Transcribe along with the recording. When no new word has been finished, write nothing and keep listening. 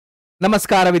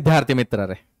ನಮಸ್ಕಾರ ವಿದ್ಯಾರ್ಥಿ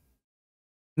ಮಿತ್ರರೇ,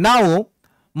 ನಾವು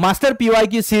ಮಾಸ್ಟರ್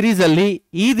PYQ ಸೀರೀಸ್ ಅಲ್ಲಿ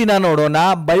ಈ ದಿನ ನೋಡೋಣ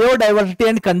ಬಯೋಡೈವರ್ಸಿಟಿ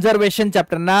ಅಂಡ್ ಕನ್ಸರ್ವೇಷನ್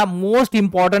ಚಾಪ್ಟರ್ ನ ಮೋಸ್ಟ್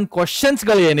ಇಂಪಾರ್ಟೆಂಟ್ ಕ್ವಶನ್ಸ್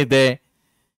ಗಳು ಏನಿದೆ,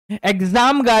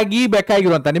 ಎಕ್ಸಾಮ್ಗಾಗಿ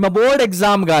ಬೇಕಾಗಿರುವಂತ ನಿಮ್ಮ ಬೋರ್ಡ್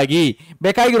ಎಕ್ಸಾಮ್ಗಾಗಿ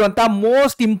ಬೇಕಾಗಿರುವಂತ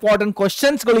ಮೋಸ್ಟ್ ಇಂಪಾರ್ಟೆಂಟ್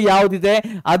ಕ್ವಶನ್ಸ್ ಗಳು ಯಾವುದಿದೆ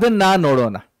ಅದನ್ನ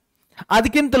ನೋಡೋಣ.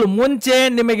 ಅದಕ್ಕಿಂತಲೂ ಮುಂಚೆ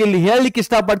ನಿಮಗೆ ಇಲ್ಲಿ ಹೇಳಲಿಕ್ಕೆ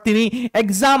ಇಷ್ಟಪಡ್ತೀನಿ,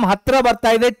 ಎಕ್ಸಾಮ್ ಹತ್ರ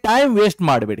ಬರ್ತಾ ಇದೆ, ಟೈಮ್ ವೇಸ್ಟ್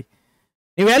ಮಾಡಬೇಡಿ.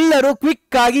 ನೀವೆಲ್ಲರೂ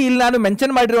ಕ್ವಿಕ್ ಆಗಿ ಇಲ್ಲಿ ನಾನು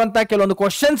ಮೆನ್ಷನ್ ಮಾಡಿರುವಂತಹ ಕೆಲವೊಂದು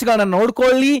ಕ್ವಶನ್ಸ್ ಗಳನ್ನ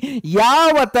ನೋಡ್ಕೊಳ್ಳಿ.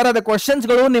 ಯಾವ ತರದ ಕ್ವಶನ್ಸ್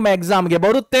ಗಳು ನಿಮ್ಮ ಎಕ್ಸಾಮ್ಗೆ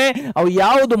ಬರುತ್ತೆ, ಅವು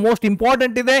ಯಾವುದು ಮೋಸ್ಟ್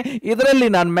ಇಂಪಾರ್ಟೆಂಟ್ ಇದೆ, ಇದರಲ್ಲಿ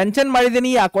ನಾನು ಮೆನ್ಷನ್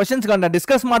ಮಾಡಿದ್ದೀನಿ. ಆ ಕ್ವಶನ್ಸ್ ಗಳನ್ನ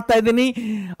ಡಿಸ್ಕಸ್ ಮಾಡ್ತಾ ಇದ್ದೀನಿ,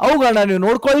 ಅವುಗಳನ್ನ ನೀವು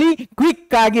ನೋಡ್ಕೊಳ್ಳಿ.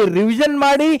 ಕ್ವಿಕ್ ಆಗಿ ರಿವಿಷನ್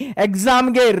ಮಾಡಿ,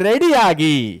 ಎಕ್ಸಾಮ್ಗೆ ರೆಡಿ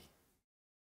ಆಗಿ.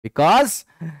 ಬಿಕಾಸ್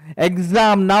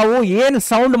ಎಕ್ಸಾಮ್ ನಾವು ಏನು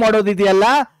ಸೌಂಡ್ ಮಾಡೋದಿದೆಯಲ್ಲ,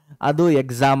 ಅದು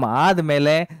ಎಕ್ಸಾಮ್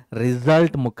ಆದ್ಮೇಲೆ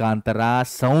ರಿಸಲ್ಟ್ ಮುಖಾಂತರ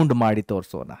ಸೌಂಡ್ ಮಾಡಿ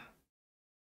ತೋರಿಸೋಣ.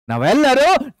 ನಾವೆಲ್ಲರೂ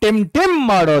ಟಿಮ್ ಟಿಮ್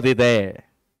ಮಾಡೋದಿದೆ.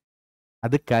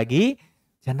 ಅದಕ್ಕಾಗಿ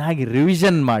ಚೆನ್ನಾಗಿ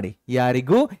ರಿವಿಷನ್ ಮಾಡಿ.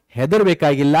 ಯಾರಿಗೂ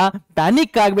ಹೆದರ್ಬೇಕಾಗಿಲ್ಲ,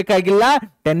 ಪ್ಯಾನಿಕ್ ಆಗ್ಬೇಕಾಗಿಲ್ಲ,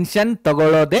 ಟೆನ್ಷನ್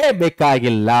ತಗೊಳ್ಳೋದೇ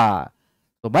ಬೇಕಾಗಿಲ್ಲ.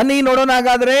 ಬನ್ನಿ ನೋಡೋಣ.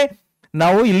 ಹಾಗಾದ್ರೆ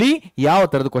ನಾವು ಇಲ್ಲಿ ಯಾವ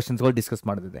ತರದ ಕ್ವಶನ್ಸ್ ಗಳು ಡಿಸ್ಕಸ್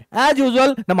ಮಾಡೋದಿದೆ. ಆಸ್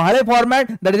ಯೂಶುವಲ್ ನಮ್ಮ ಹಳೆ format,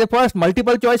 that is first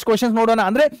multiple choice questions ನೋಡೋಣ.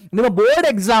 ಅಂದ್ರೆ ನಿಮ್ಮ ಬೋರ್ಡ್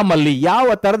ಎಕ್ಸಾಮ್ ಅಲ್ಲಿ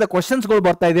ಯಾವ ತರದ ಕ್ವಶನ್ಸ್ ಗಳು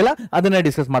ಬರ್ತಾ ಇದೆಯಲ್ಲ ಅದನ್ನ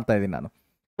ಡಿಸ್ಕಸ್ ಮಾಡ್ತಾ ಇದ್ದೀನಿ ನಾನು.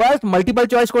 First multiple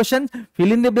choice questions,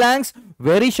 fill in the blanks,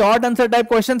 very short answer type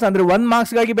questions, ಅಂದ್ರೆ 1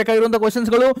 ಮಾರ್ಕ್ಸ್ ಗಾಗಿ ಬೇಕಾಗಿರುವಂತಹ ಕ್ವಶನ್ಸ್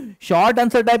ಗಳು, ಶಾರ್ಟ್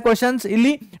ಆನ್ಸರ್ ಟೈಪ್ ಕ್ವಶನ್ಸ್.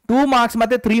 ಇಲ್ಲಿ 2 ಮಾರ್ಕ್ಸ್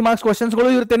ಮತ್ತೆ 3 ಮಾರ್ಕ್ಸ್ ಕ್ವಶನ್ಸ್ ಗಳು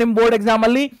ಇರುತ್ತೆ ನಿಮ್ಮ ಬೋರ್ಡ್ ಎಕ್ಸಾಮ್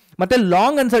ಅಲ್ಲಿ. ಮತ್ತೆ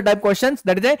long answer type questions,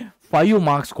 that is 5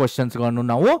 marks questions ಗಳನ್ನು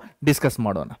ನಾವು ಡಿಸ್ಕಸ್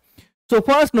ಮಾಡೋಣ. ಸೊ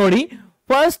ಫಸ್ಟ್ ನೋಡಿ,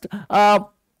 first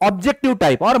objective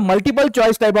type are multiple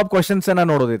choice type of questions ಅನ್ನ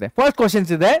ನೋಡೋದಿದೆ. ಫಸ್ಟ್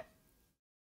ಕ್ವಶನ್ಸ್ ಇದೆ,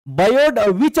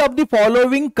 which of the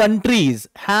following countries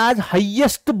has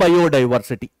highest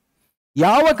biodiversity?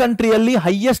 ಯಾವ ಕಂಟ್ರಿಯಲ್ಲಿ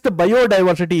highest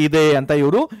biodiversity ಇದೆ ಅಂತ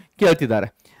ಇವರು ಕೇಳ್ತಿದ್ದಾರೆ.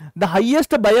 The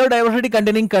highest biodiversity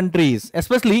containing countries,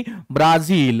 especially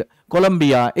Brazil,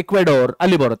 Colombia, Ecuador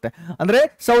ಅಲ್ಲಿ ಬರುತ್ತೆ, ಅಂದ್ರೆ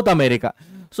ಸೌತ್ ಅಮೆರಿಕಾ.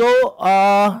 ಸೊ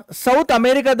ಸೌತ್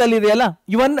ಅಮೆರಿಕಾದಲ್ಲಿ ಇದೆಯಲ್ಲ,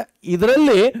 ಇವನ್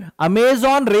ಇದರಲ್ಲಿ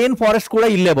ಅಮೆಜಾನ್ ರೇನ್ ಫಾರೆಸ್ಟ್ ಕೂಡ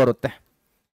ಇಲ್ಲೇ ಬರುತ್ತೆ.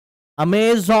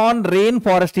 ಅಮೆಜಾನ್ ರೇನ್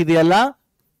ಫಾರೆಸ್ಟ್ ಇದೆಯಲ್ಲ,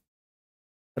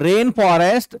 ರೇನ್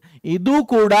ಫಾರೆಸ್ಟ್ ಇದು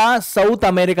ಕೂಡ ಸೌತ್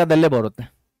ಅಮೆರಿಕಾದಲ್ಲೇ ಬರುತ್ತೆ.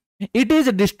 It is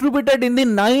distributed in the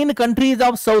 9 countries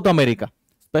of South America.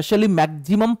 Especially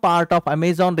maximum part of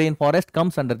Amazon rainforest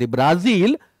comes under the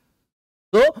Brazil.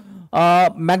 So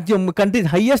maximum countries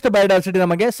highest biodiversity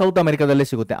ನಮಗೆ south ಅಮೆರಿಕಾದಲ್ಲೇ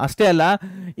ಸಿಗುತ್ತೆ. ಅಷ್ಟೇ ಅಲ್ಲ,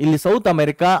 ಇಲ್ಲಿ south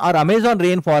America R Amazon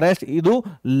rain forest ಇದು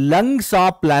lungs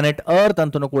of planet earth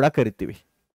ಅಂತನೂ ಕೂಡ ಕರಿತೀವಿ.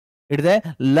 It's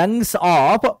lungs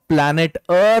of planet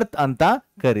earth ಅಂತ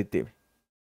ಕರಿತೀವಿ.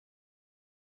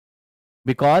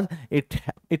 Because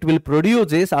it will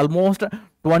produces almost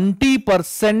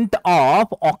 20% of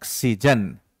oxygen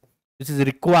which is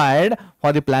required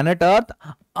for the planet Earth.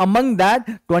 Among that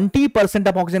 20%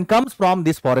 of oxygen comes from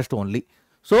this forest only.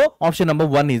 So option number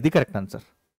 1 is the correct answer.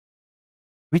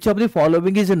 Which of the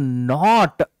following is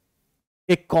not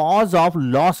a cause of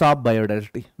loss of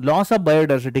biodiversity? Loss of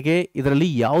biodiversity ಗೆ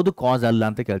ಇದರಲ್ಲಿ ಯಾವುದು ಕಾಸ್ ಅಲ್ಲ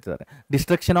ಅಂತ ಕೇಳ್ತಿದ್ದಾರೆ.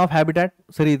 Destruction of habitat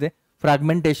ಸರಿ ಇದೆ,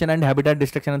 fragmentation and habitat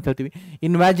destruction ಅಂತ ಹೇಳ್ತೀವಿ.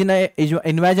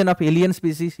 ಇನ್ವಾಜನ್ ಆಫ್ ಏಲಿಯನ್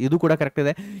ಸ್ಪೀಸೀಸ್ ಇದು ಕೂಡ ಕರೆಕ್ಟ್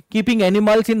ಇದೆ. ಕೀಪಿಂಗ್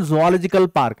ಅನಿಮಲ್ಸ್ ಇನ್ ಝುವಾಲಜಿಕಲ್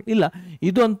ಪಾರ್ಕ್ ಇಲ್ಲ,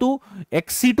 ಇದು ಅಂತೂ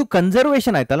ಎಕ್ಸಿಟು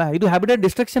ಕನ್ಸರ್ವೇಷನ್ ಆಯ್ತಲ್ಲ, ಇದು ಹ್ಯಾಬಿಟಾಟ್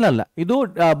ಡಿಸ್ಟ್ರಕ್ಷನ್ ಅಲ್ಲ, ಇದು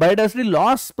ಬಯೋಡೈವರ್ಸಿಟಿ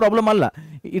ಲಾಸ್ ಪ್ರಾಬ್ಲಮ್ ಅಲ್ಲ,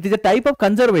 it is A type of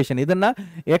conservation. ಇದನ್ನ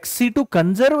ಎಕ್ಸಿಟು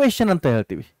ಕನ್ಸರ್ವೇಷನ್ ಅಂತ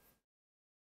ಹೇಳ್ತೀವಿ.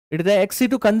 ಇಟ್ ಇಸ್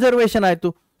ಎಕ್ಸಿಟು ಕನ್ಸರ್ವೇಷನ್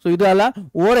ಆಯ್ತು. ಸೊ ಇದು ಅಲ್ಲ,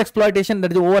 over exploitation,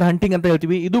 that is over hunting ಅಂತ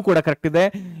ಹೇಳ್ತೀವಿ, ಇದು ಕೂಡ ಕರೆಕ್ಟ್ ಇದೆ.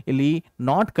 ಇಲ್ಲಿ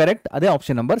ನಾಟ್ ಕರೆಕ್ಟ್, ಅದೇ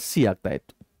ಆಪ್ಷನ್ ನಂಬರ್ ಸಿ ಆಗ್ತಾ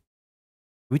ಇತ್ತು.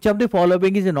 Which of the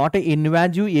following is not a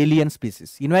invasive alien species?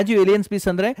 Invasive alien species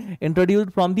ಅಂದ್ರೆ introduced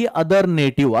from the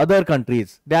other countries.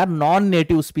 They are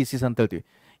non-native species ಅಂತ ಹೇಳ್ತೀವಿ.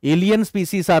 Alien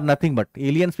species are nothing but,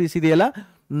 alien species ಇದೆಯಲ್ಲ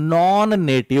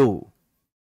non-native.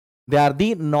 They are the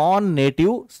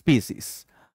non-native species.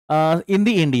 In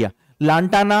the India,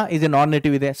 Lantana is a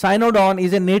non-native ಇದೆ. Cynodon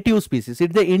is a native species.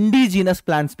 It's a indigenous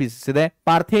plant species ಇದೆ.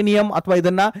 Parthenium ಅಥವಾ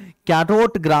ಇದನ್ನ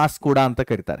carrot gross ಕೂಡ ಅಂತ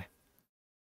ಕರೀತಾರೆ.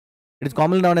 It is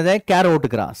commonly known as a carrot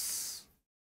grass.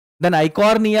 Then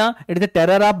Eichhornia, it is a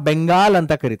terror of Bengal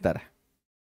anta karitare.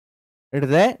 It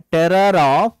is a terror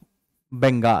of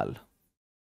Bengal.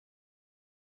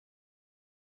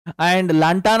 And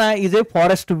Lantana is a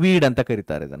forest weed anta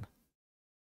karitare then.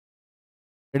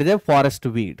 It is a forest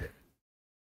weed.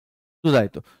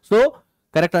 So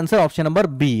correct answer option number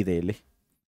B ide illi.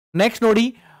 Next nodi,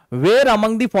 where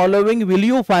among the following will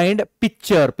you find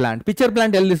pitcher plant? Pitcher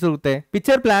plant ಎಲ್ಲಿ ಸಿಗುತ್ತೆ?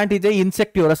 Pitcher plant is a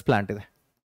insectivorous plant ಇದೆ.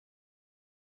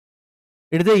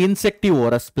 It is a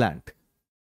insectivorous plant.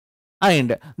 And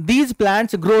these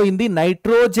plants grow in the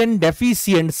nitrogen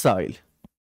deficient soil.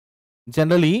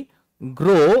 Generally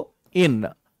grow in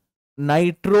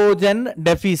nitrogen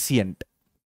deficient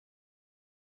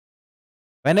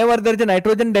Whenever there is a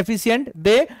nitrogen deficient,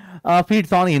 they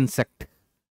feeds on insect.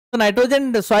 So nitrogen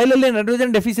soil alli nitrogen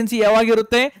deficiency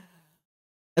yavagirutte,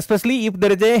 especially if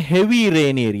there is a heavy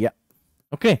rain area.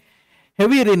 Okay,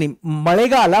 heavy rain,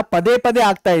 ಮಳೆಗಾಲ ಪದೇ ಪದೇ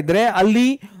ಆಗ್ತಾ ಇದ್ರೆ ಅಲ್ಲಿ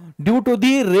due to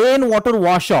the rain water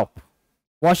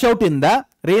washout ಇಂದ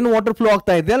rain water flow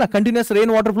ಆಗ್ತಾ ಇದೆ ಅಲ್ಲ, ಕಂಟಿನ್ಯೂಸ್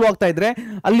ರೇನ್ ವಾಟರ್ ಫ್ಲೋ ಆಗ್ತಾ ಇದ್ರೆ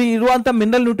ಅಲ್ಲಿ ಇರುವಂತ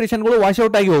ಮಿನರಲ್ ನ್ಯೂಟ್ರಿಷನ್ಗಳು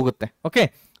ವಾಶ್ಔಟ್ ಆಗಿ ಹೋಗುತ್ತೆ. Okay,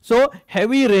 so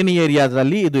heavy rainy areas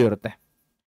ಅಲ್ಲಿ ಇದು ಇರುತ್ತೆ,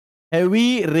 heavy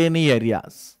rainy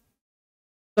areas.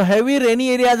 So heavy rainy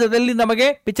areas ಅಲ್ಲಿ ನಮಗೆ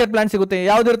ಪಿಕ್ಚರ್ ಪ್ಲಾಂಟ್ ಸಿಗುತ್ತೆ.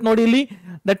 ಯಾವ್ದಿರುತ್ತೆ ನೋಡಿ ಇಲ್ಲಿ,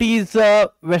 ದಟ್ ಈಸ್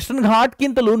ವೆಸ್ಟರ್ನ್ ಘಾಟ್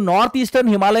ಗಿಂತಲೂ ನಾರ್ತ್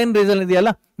ಈಸ್ಟರ್ನ್ ಹಿಮಾಲಯನ್ ರೀಜನ್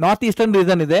ಇದೆಯಲ್ಲ, ನಾರ್ತ್ ಈಸ್ಟರ್ನ್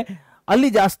ರೀಜನ್ ಇದೆ, ಅಲ್ಲಿ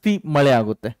ಜಾಸ್ತಿ ಮಳೆ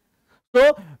ಆಗುತ್ತೆ. So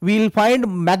will find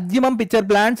maximum picture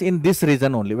plants in this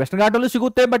reason only. Western ghat ಅಲ್ಲೂ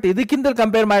ಸಿಗುತ್ತೆ, ಬಟ್ ಇದಕ್ಕಿಂತ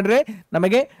ಕಂಪೇರ್ ಮಾಡಿದ್ರೆ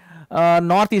ನಮಗೆ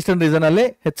ನಾರ್ತ್ ಈಸ್ಟರ್ನ್ ರೀಸನ್ ಅಲ್ಲೇ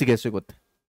ಹೆಚ್ಚಿಗೆ ಸಿಗುತ್ತೆ.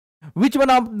 Which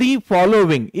one of the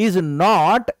following is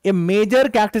not A major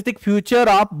characteristic future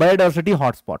of biodiversity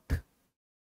hotspot?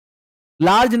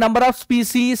 Large number of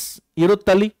species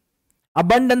ಇರುತ್ತಲ್ಲಿ,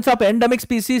 abundance of endemic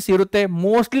species ಇರುತ್ತೆ,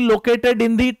 mostly located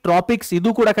in the tropics, ಇದು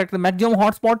ಕೂಡ correct. Maximum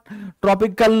hotspot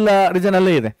tropical region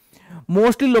ಅಲ್ಲೇ ಇದೆ.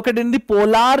 Mostly located in the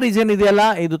polar region ಇದೆಯಲ್ಲ,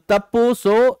 ಇದು ತಪ್ಪು.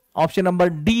 So option number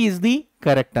D is the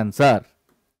correct answer.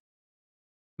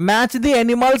 Match the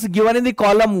animals given in the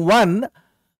column 1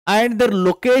 and their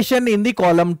location in the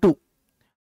column 2.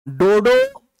 Dodo,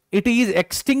 it is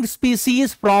extinct species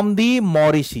from the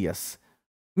Mauritius.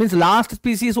 Means last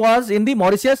species was in the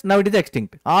Mauritius, now it is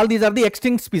extinct. All these are the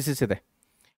extinct species.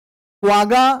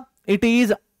 Quagga, it is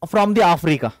from the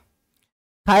Africa.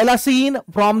 Thylacine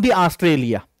from the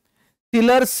Australia.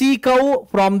 Tiller sea cow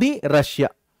from the Russia.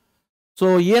 So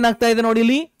ಏನಾಗ್ತಾ ಇದೆ ನೋಡಿ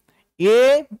ಇಲ್ಲಿ,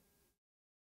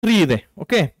 A3 ಇದೆ.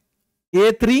 Okay,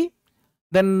 A3,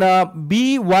 then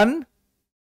B1,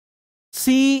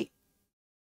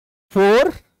 C4,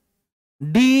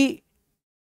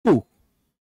 D2.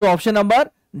 So option number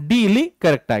D ಇಲ್ಲಿ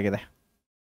correct ಆಗಿದೆ.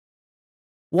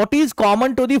 What is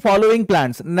common to the following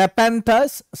plants?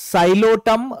 Nepenthes,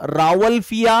 Xylotum,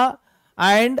 Rauwolfia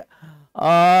and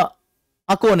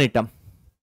Aconitum.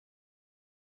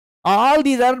 All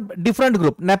these are different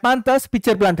group. Nepenthes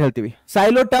picture plant ಹೇಳ್ತೀವಿ.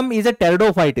 Xylotum is a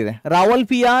pteridophyte ಇದೆ.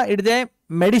 Rauwolfia it is a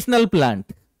medicinal plant,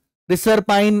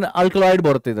 ರಿಸರ್ಪೈನ್ alkaloid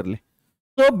ಬರುತ್ತೆ ಇದರಲ್ಲಿ.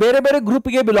 So ಬೇರೆ ಬೇರೆ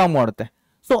ಗ್ರೂಪ್ಗೆ belong ಮಾಡುತ್ತೆ.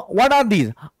 So what are these?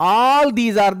 All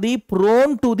these are the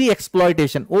prone to the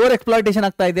exploitation. Over exploitation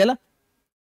ಆಗ್ತಾ ಇದೆಯಲ್ಲ,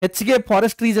 ಹೆಚ್ಚಿಗೆ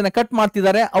ಫಾರೆಸ್ಟ್ ಟ್ರೀಸ್ ಅನ್ನ ಕಟ್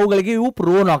ಮಾಡ್ತಿದ್ದಾರೆ, ಅವುಗಳಿಗೆ ಇವು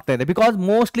ಪ್ರೋನ್ ಆಗ್ತಾ ಇದೆ. Because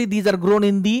mostly these are grown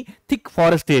in the thick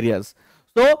forest areas.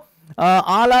 So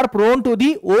all are prone to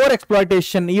the over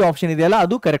exploitation. ಈ ಆಪ್ಷನ್ ಇದೆಯಲ್ಲ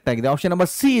ಅದು ಕರೆಕ್ಟ್ ಆಗಿದೆ. Option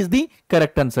number C is the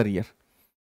correct answer here.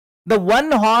 The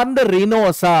one-horned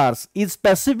rhinoceros is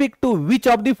specific to which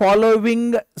of the following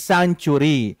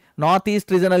sanctuary? North East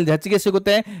region ಅಲ್ಲಿ ಹೆಚ್ಚಿಗೆ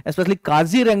ಸಿಗುತ್ತೆ, especially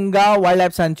Kaziranga wild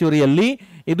life sanctuary ಅಲ್ಲಿ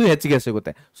ಇದು ಹೆಚ್ಚಿಗೆ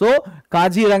ಸಿಗುತ್ತೆ. So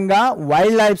Kaziranga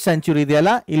wild life sanctuary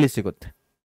ಇದೆಯಲ್ಲ ಇಲ್ಲಿ ಸಿಗುತ್ತೆ,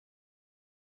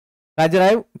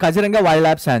 Kaziranga wild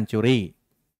life sanctuary.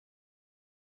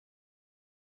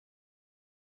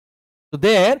 So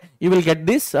there you will get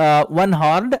this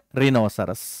one-horned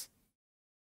rhinoceros.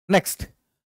 Next,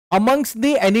 amongst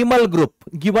the animal group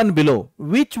given below,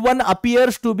 which one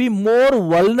appears to be more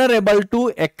vulnerable to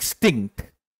extinct?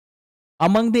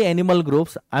 Among the animal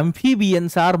groups,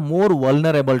 amphibians are more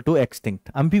vulnerable to extinct.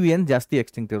 Amphibians ಜಾಸ್ತಿ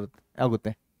extinct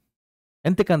ಆಗುತ್ತೆ.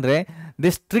 ಎಂತಕಂದ್ರೆ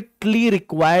they strictly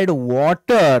required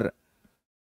water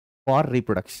for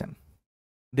reproduction.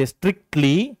 They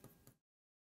strictly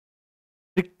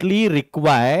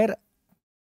require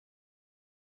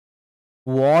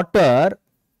water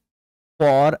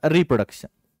for reproduction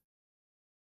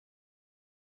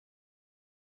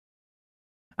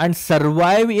and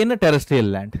survive in terrestrial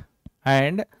land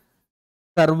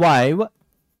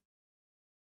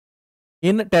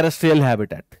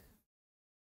habitat.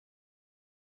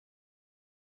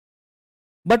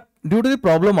 But due to the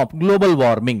problem of global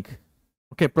warming,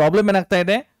 okay, problem ಏನಾಗ್ತಾ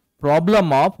ಇದೆ? Problem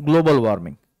of global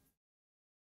warming.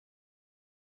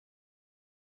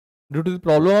 Due to the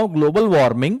problem of global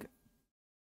warming,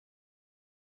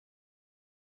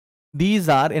 these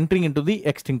are entering into the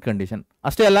extinct condition.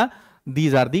 ಅಷ್ಟೇ ಅಲ್ಲ,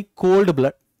 these are the cold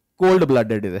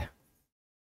blooded ಇದೆ.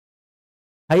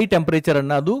 High temperature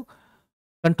ಅನ್ನ ಅದು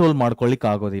control ಮಾಡ್ಕೊಳ್ಳಿಕ್ಕೆ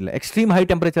ಆಗೋದಿಲ್ಲ. Extreme high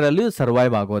temperature ಅಲ್ಲಿ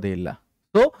ಸರ್ವೈವ್ ಆಗೋದೇ ಇಲ್ಲ.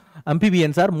 So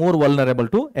amphibians are more vulnerable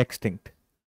to extinct.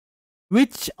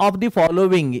 Which of the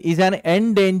following is an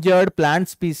endangered plant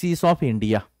species of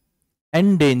India?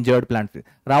 Endangered plant.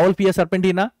 Rauwolfia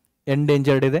serpentina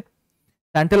endangered ಇದೆ.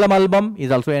 Tantalum album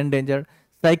is also endangered.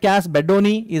 Cycas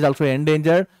bedoni is also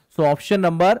endangered. So option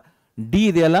number D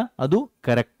ಇದೆಯಲ್ಲ ಅದು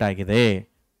correct ಆಗಿದೆ.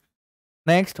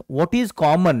 Next, what is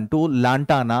common to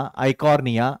lantana,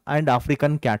 eichhornia and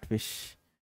African catfish?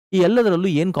 ಈ ಎಲ್ಲದರಲ್ಲೂ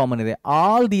ಏನು common ಇದೆ?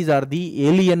 All these are the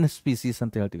alien species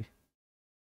ಅಂತ ಹೇಳ್ತೀವಿ.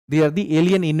 The R the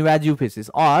alien ಇನ್ವ್ಯಾಜಿವ್ species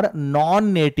R non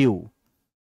native.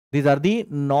 These are the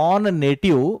non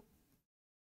native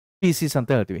species ಅಂತ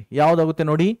ಹೇಳ್ತೀವಿ. ಯಾವ್ದಾಗುತ್ತೆ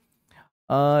ನೋಡಿ?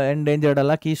 Endangered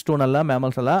ಅಲ್ಲ, ಕೀ ಸ್ಟೋನ್ ಅಲ್ಲ,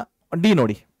 ಮ್ಯಾಮಲ್ಸ್ ಅಲ್ಲ. ಡಿ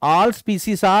ನೋಡಿ, ಆಲ್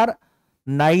ಸ್ಪೀಸೀಸ್ ಆರ್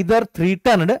ನೈದರ್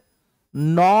ಥ್ರೀಟನ್ಡ್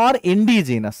ನಾರ್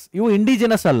ಇಂಡಿಜಿನಸ್. ಇವು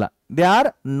ಇಂಡಿಜಿನಸ್ ಅಲ್ಲ, they are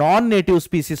non native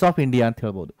species of India ಅಂತ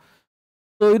ಹೇಳ್ಬೋದು.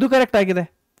 ಸೊ ಇದು ಕರೆಕ್ಟ್ ಆಗಿದೆ.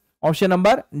 Option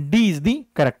number D is the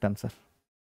correct answer.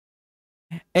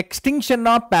 Extinction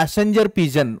of passenger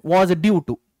Pigeon was due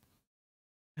to.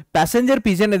 Passenger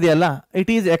Pigeon ಇದೆಯಲ್ಲ,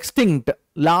 it is extinct.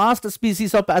 Last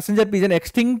species of passenger Pigeon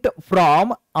extinct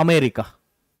from America.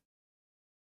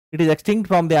 It is extinct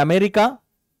from the America,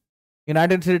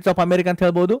 United States of America ಅಂತ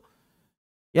ಹೇಳ್ಬೋದು.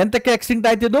 ಎಂತಕ್ಕೆ extinct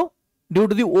ಆಯ್ತಿದ್ದು? Due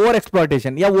to the over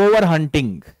exploitation yeah over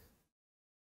hunting.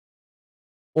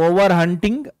 Over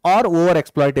hunting R over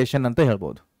exploitation ಅಂತ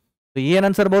ಹೇಳ್ಬೋದು. ಏನ್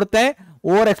answer ಬರುತ್ತೆ?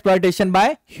 Over exploitation by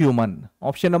human.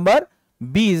 Option number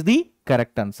B is the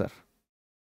correct answer.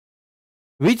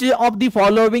 Which of the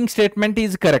following statement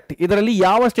is correct? ಇದರಲ್ಲಿ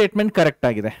ಯಾವ statement correct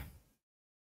ಆಗಿದೆ?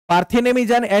 ಪಾರ್ಥೆನಿಯಮ್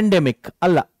is an endemic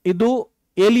ಅಲ್ಲ, ಇದು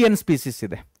alien species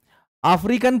ಇದೆ.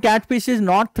 African cat fish is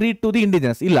not ಥ್ರೀಟ್ to the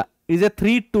indigenous ಇಲ್ಲ, is A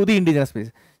ಥ್ರೀಟ್ to the indigenous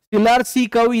species. ಸ್ಟಿಲ್ಲರ್ C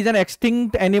cow is an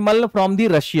extinct animal from the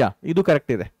Russia, ಇದು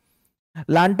correct ಇದೆ.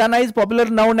 ಲಾಂಟಾನಾ is popular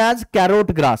known as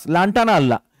carrot gross, ಲಾಂಟಾನಾ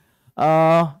ಅಲ್ಲ,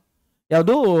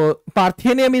 ಯಾವುದು?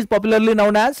 ಪಾರ್ಥೆನಿಯಮ್ is popularly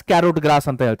known as carrot gross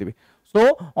ಅಂತ ಹೇಳ್ತೀವಿ. So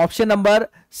option number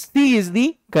C is the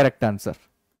correct answer.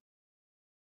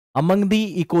 Among the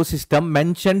ecosystem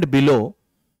mentioned below,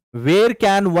 where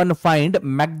can one find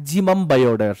maximum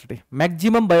biodiversity?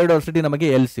 Maximum biodiversity ನಮಗೆ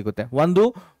ಎಲ್ಲಿ ಸಿಗುತ್ತೆ? ಒಂದು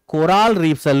coral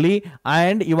reefs ಅಲ್ಲಿ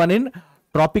and even in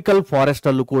tropical forest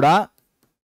ಅಲ್ಲೂ ಕೂಡ.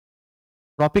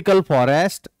 Tropical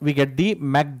forest we get the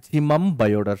maximum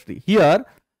biodiversity. Here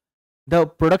the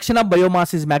production of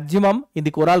biomass is maximum in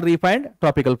the coral reef and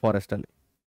tropical forest only.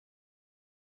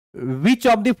 Which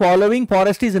of the following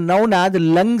forest is known as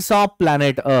lungs of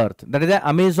planet Earth? That is the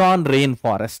Amazon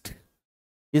rainforest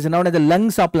is known as the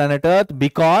lungs of planet Earth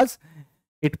because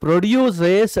it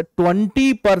produces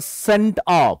 20%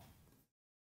 of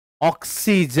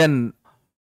oxygen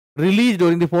released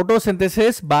during the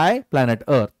photosynthesis by planet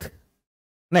Earth.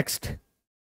 Next,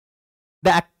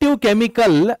 the active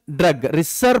chemical drug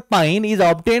reserpine is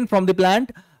obtained from the plant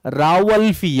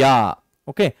Rauwolfia.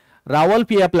 Okay,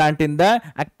 Rauwolfia plant in the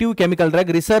active chemical drug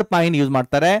reserpine use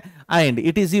ಮಾಡ್ತಾರೆ, and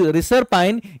it is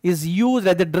reserpine is used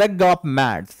as a drug of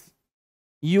MADS.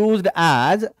 Used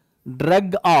as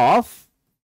drug of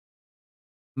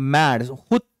MADS,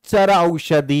 ಹುಚ್ಚರ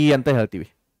ಔಷಧಿ ಅಂತ ಹೇಳ್ತೀವಿ.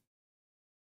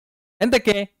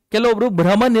 ಎಂತಕ್ಕೆ? ಕೆಲವೊಬ್ರು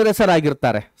ಭ್ರಮ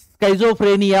ನಿರಸರಾಗಿರ್ತಾರೆ,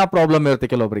 ಸ್ಕೈಜೋಫ್ರೇನಿಯಾ problem ಇರುತ್ತೆ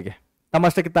ಕೆಲವೊಬ್ಬರಿಗೆ,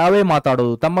 ತಮ್ಮಷ್ಟಕ್ಕೆ ತಾವೇ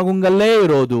ಮಾತಾಡೋದು, ತಮ್ಮ ಗುಂಗಲ್ಲೇ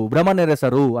ಇರೋದು, ಭ್ರಮ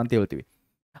ನಿರಸರು ಅಂತ ಹೇಳ್ತೀವಿ.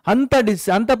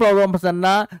 ಅಂತ ಪ್ರಾಬ್ಲಮ್ಸ್ ಅನ್ನ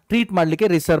ಟ್ರೀಟ್ ಮಾಡಲಿಕ್ಕೆ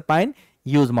ರಿಸರ್ಪೈನ್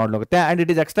ಯೂಸ್ ಮಾಡಲಾಗುತ್ತೆ. And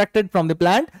it is extracted from the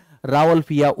plant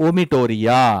ರಾವಲ್ಫಿಯಾ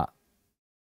ಓಮಿಟೋರಿಯಾ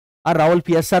ಆ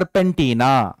ರಾವಲ್ಫಿಯಾ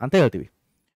ಸರ್ಪೆಂಟಿನಾ ಅಂತ ಹೇಳ್ತೀವಿ.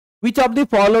 Which of the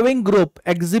following group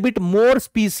exhibit more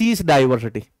species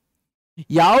diversity?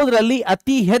 ಯಾವುದರಲ್ಲಿ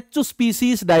ಅತಿ ಹೆಚ್ಚು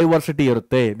ಸ್ಪೀಸೀಸ್ ಡೈವರ್ಸಿಟಿ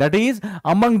ಇರುತ್ತೆ? That is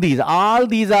among these all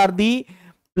these are the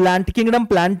plant Kingdom,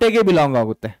 ಪ್ಲಾಂಟೆಗೆ belong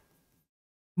ಆಗುತ್ತೆ.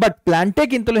 ಬಟ್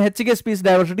ಪ್ಲಾಂಟೆಗಿಂತಲೂ ಹೆಚ್ಚಿಗೆ ಸ್ಪೀಸ್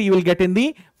diversity you will get in the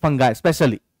ಫಂಗಾಯ್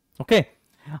specially. Okay,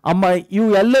 ಇವು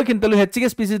ಎಲ್ಲಕ್ಕಿಂತಲೂ ಹೆಚ್ಚಿಗೆ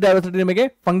species diversity ನಿಮಗೆ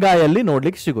ಫಂಗಾಯಲ್ಲಿ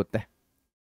ನೋಡ್ಲಿಕ್ಕೆ ಸಿಗುತ್ತೆ.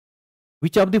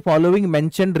 Which of the following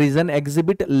mentioned reason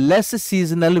exhibit less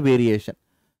seasonal variation?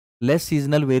 Less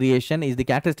seasonal variation is the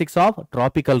characteristics of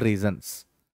tropical regions.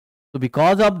 So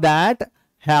because of that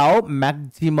have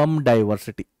maximum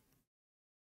diversity.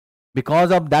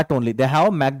 Because of that only they have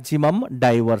maximum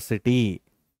diversity.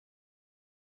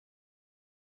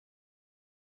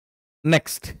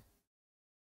 Next,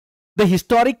 the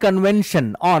historic convention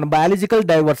on biological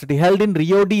diversity held in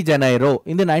Rio de Janeiro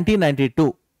in the 1992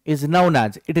 is known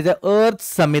as, it is a Earth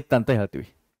Summit anta ಹೇಳ್ತೀವಿ.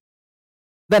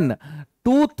 Then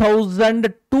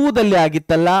 2002 ದಲ್ಲಿ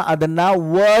ಆಗಿತ್ತಲ್ಲ, ಅದನ್ನ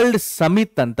world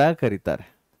summit ಅಂತ ಕರೀತಾರೆ.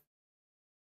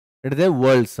 It is A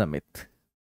world summit.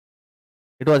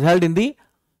 It was held in the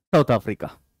south Africa,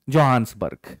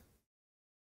 Johannesburg.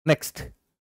 Next,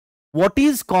 what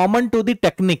is common to the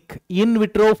technique in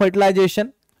vitro fertilisation,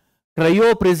 cryo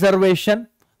preservation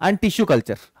and tissue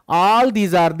culture? All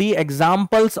these are the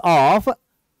examples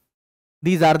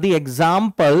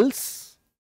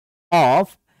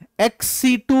of ex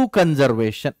situ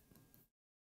conservation.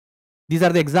 These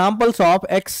are the examples of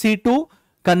ex situ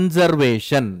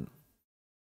conservation.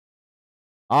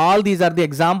 All these are the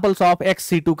examples of ex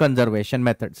situ conservation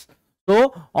methods. So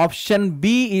option B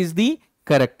is the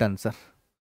correct answer.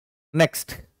 Next,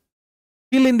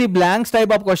 fill in the blanks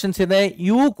type of questions ಇದೆ.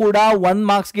 ಇವು ಕೂಡ 1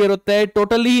 marks ಗೆ ಇರುತ್ತೆ.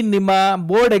 Totally ನಿಮ್ಮ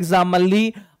board exam ಅಲ್ಲಿ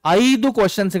 5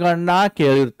 questions ಗಳನ್ನ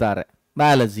ಕೇಳಿರ್ತಾರೆ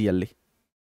ಬಯಾಲಜಿಯಲ್ಲಿ.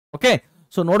 Okay,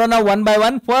 so ನೋಡೋಣ one by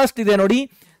one. First ಇದೆ ನೋಡಿ,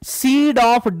 seed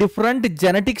of different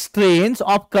genetic strains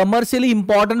of commercially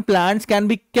important plants can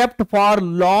be kept for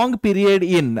long period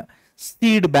in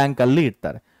seed bank ಅಲ್ಲಿ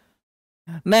ಇಡ್ತಾರೆ.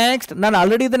 ನೆಕ್ಸ್ಟ್, ನಾನು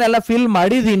ಆಲ್ರೆಡಿ ಇದನ್ನೆಲ್ಲ ಫಿಲ್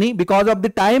ಮಾಡಿದ್ದೀನಿ because of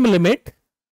the time limit.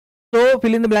 So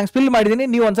fill in the blanks fill ಮಾಡಿದ್ದೀನಿ,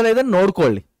 ನೀವು ಒಂದ್ಸಲ ಇದನ್ನು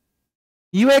ನೋಡ್ಕೊಳ್ಳಿ.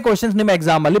 ಇವೇ ಕ್ವಶನ್ಸ್ ನಿಮ್ಮ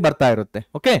ಎಕ್ಸಾಮ್ ಅಲ್ಲಿ ಬರ್ತಾ ಇರುತ್ತೆ.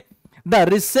 Okay, the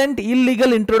recent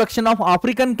illegal introduction of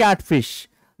African cat fish,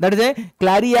 that is A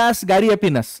ಕ್ಲಾರಿಯಾಸ್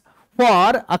ಗ್ಯಾರಿಯಪಿನಸ್, for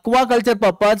aquaculture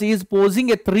purpose is posing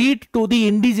a threat to the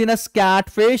indigenous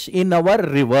catfish in our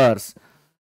rivers.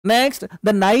 Next,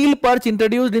 the Nile perch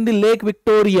introduced in the Lake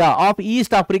Victoria of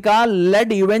East Africa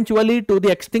led eventually to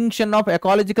the extinction of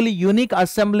ecologically unique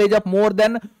assemblage of more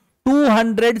than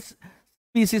 200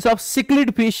 species of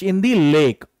cichlid fish in the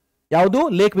lake. Yaudu?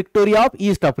 Lake Victoria of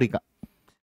East Africa.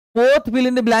 Fourth fill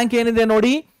in the blank enide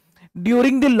nodi.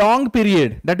 During the long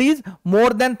period, that is more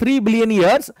than 3 billion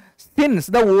years, since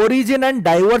the origin and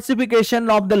diversification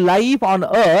of the life on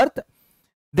earth,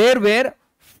 there were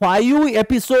 5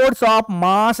 episodes of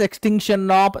mass extinction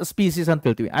of species ಅಂತ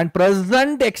ಹೇಳ್ತೀವಿ. and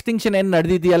present extinction ಏನು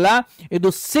ನಡೆದಿದೆಯಲ್ಲ,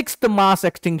 ಇದು 6th mass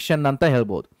extinction ಅಂತ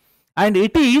ಹೇಳ್ಬೋದು. and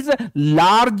it is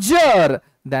larger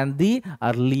than the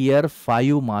earlier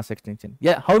 5 mass extinction.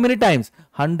 Yeah, how many times?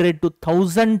 100 to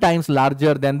 1000 times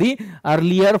larger than the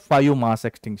earlier 5 mass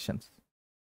extinctions.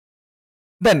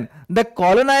 Then, the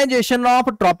colonization of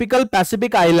tropical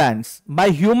Pacific islands by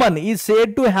human is said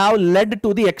to have led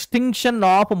to the extinction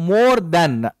of more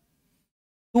than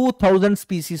 2000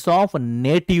 species of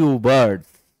native birds.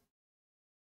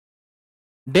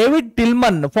 David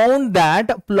Tillman found that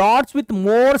plots with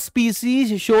more species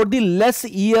showed the less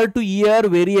year-to-year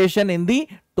variation in the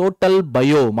total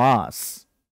biomass.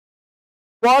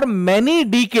 For many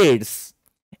decades,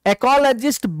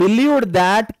 ecologists believed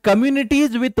that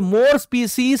communities with more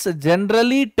species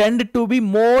generally tend to be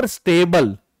more stable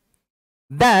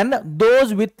than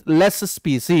those with less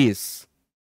species.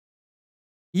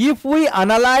 If we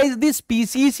analyze the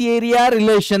species area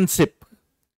relationship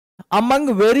among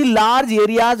very large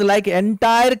areas like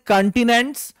entire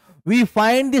continents, we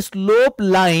find the slope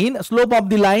of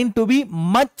the line to be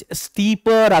much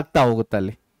steeper ಆಗ್ತಾ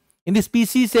ಹೋಗುತ್ತಲ್ಲಿ. In the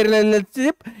species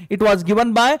relationship, it was given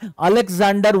by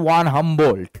Alexander von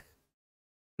Humboldt.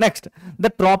 Next,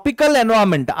 the tropical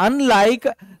environment, unlike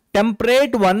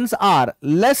temperate ones, are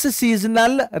less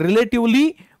seasonal, relatively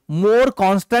more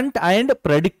constant and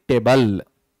predictable.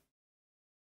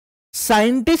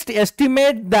 Scientists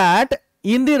estimate that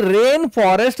in the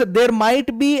rainforest there might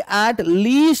be at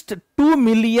least 2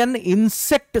 million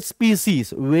insect species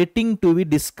waiting to be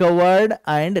discovered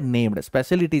and named.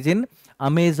 Especially it is in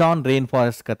Amazon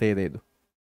rainforest kate ide idu.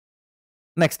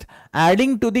 Next,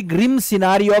 adding to the grim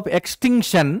scenario of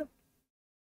extinction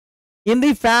in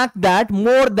the fact that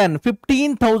more than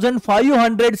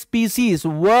 15,500 species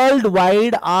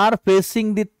worldwide are facing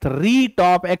the threat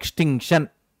of extinction.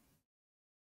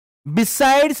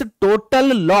 Besides total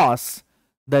loss,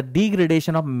 the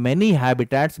degradation of many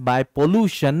habitats by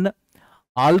pollution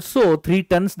also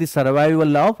threatens the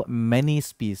survival of many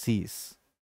species.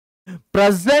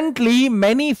 Presently,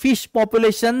 many fish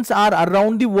populations are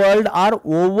around the world are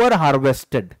over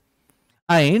harvested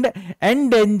and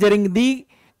endangering the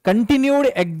continued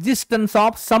existence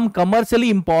of some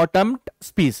commercially important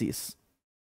species.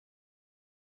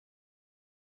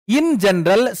 In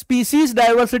general, species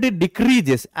diversity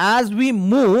decreases as we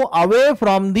move away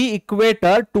from the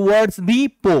equator towards the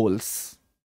poles.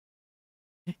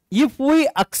 If we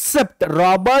accept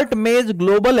Robert May's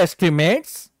global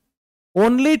estimates,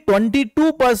 only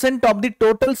 22% of the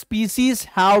total species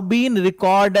have been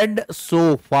recorded so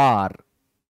far.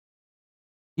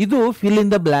 Idu fill in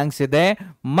the blanks ide.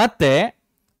 Matte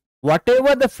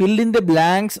whatever the fill in the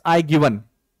blanks I given,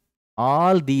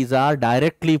 all these are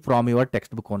directly from your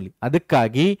textbook only.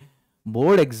 ಅದಕ್ಕಾಗಿ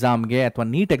board ಎಕ್ಸಾಮ್ಗೆ ಅಥವಾ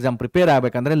NEET exam prepare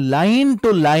ಆಗಬೇಕಂದ್ರೆ line to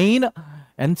line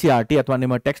NCERT ಅಥವಾ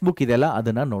ನಿಮ್ಮ text book ಇದೆಯಲ್ಲ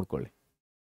ಅದನ್ನ ನೋಡ್ಕೊಳ್ಳಿ.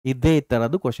 ಇದೇ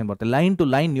ತರದ್ದು ಕ್ವಶನ್ ಬರುತ್ತೆ. ಲೈನ್ ಟು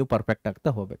ಲೈನ್ ನೀವು ಪರ್ಫೆಕ್ಟ್ ಆಗ್ತಾ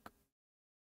ಹೋಗ್ಬೇಕು.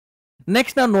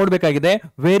 ನೆಕ್ಸ್ಟ್ ನಾವು ನೋಡ್ಬೇಕಾಗಿದೆ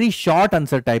very short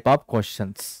answer type of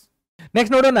questions.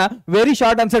 Next ನೋಡೋಣ very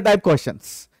short answer type questions.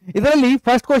 ಇದರಲ್ಲಿ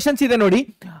ಫಸ್ಟ್ ಕ್ವಶನ್ಸ್ ಇದೆ ನೋಡಿ,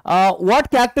 what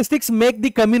characteristics make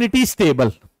the community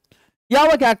stable. ಯಾವ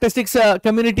ಕ್ಯಾರೆಕ್ಟರಿಸ್ಟಿಕ್ಸ್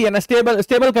ಕಮ್ಯುನಿಟಿಯನ್ನ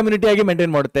ಸ್ಟೇಬಲ್ ಕಮ್ಯುನಿಟಿ ಆಗಿ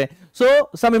ಮೇಂಟೈನ್ ಮಾಡುತ್ತೆ? ಸೊ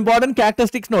ಸಮ್ ಇಂಪಾರ್ಟೆಂಟ್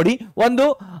ಕ್ಯಾರೆಕ್ಟರಿಸ್ಟಿಕ್ಸ್ ನೋಡಿ. ಒಂದು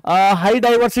high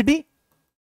diversity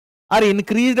R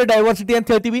increased diversity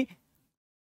ಅಂತ ಹೇಳ್ತೀವಿ.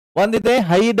 ಒಂದಿದೆ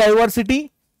high diversity.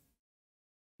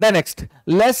 The next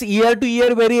less year to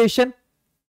year variation.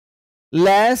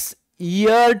 Less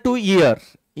year to year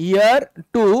year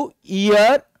to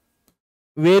year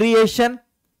variation.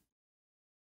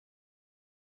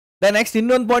 The next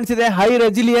ಇನ್ನೊಂದು points ಇದೆ, high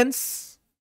resilience.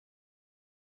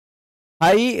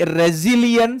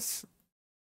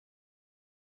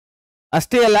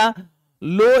 ಅಷ್ಟೇ ಅಲ್ಲ,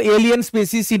 low alien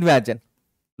species invasion.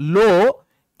 Low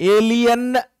alien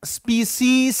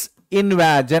species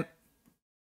invasion.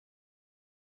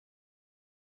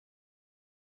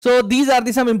 So these are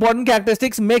the some important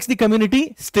characteristics makes the community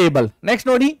stable. Next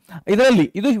ನೋಡಿ, ಇದರಲ್ಲಿ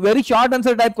ಇದು very short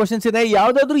answer type questions ಇದೆ.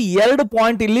 ಯಾವ್ದಾದ್ರು 2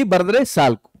 point ಇಲ್ಲಿ ಬರೆದ್ರೆ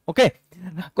ಸಾಕು. ಓಕೆ,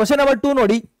 ಕ್ವಶನ್ ನಂಬರ್ 2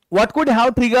 ನೋಡಿ, what could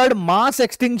have triggered mass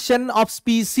extinction of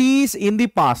species in the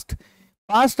past.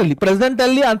 Past ಅಲ್ಲಿ, ಪ್ರೆಸೆಂಟ್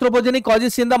ಅಲ್ಲಿ ಆಂಥ್ರೋಪೋಜೆನಿಕ್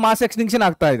ಕಾಸಸ್ ಇಂದ ಮಾಸ್ ಎಕ್ಸ್ಟಿಂಕ್ಷನ್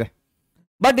ಆಗ್ತಾ ಇದೆ.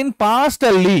 ಬಟ್ ಇನ್ ಪಾಸ್ಟ್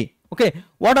ಅಲ್ಲಿ, okay,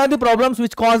 what are the problems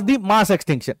which cos the mass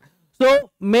extinction? So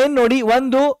main ನೋಡಿ,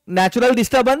 ಒಂದು natural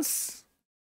disturbance,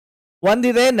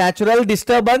 ಒಂದಿದೆ natural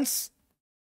disturbance.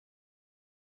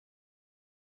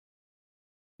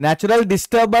 Natural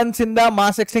disturbance ಇಂದ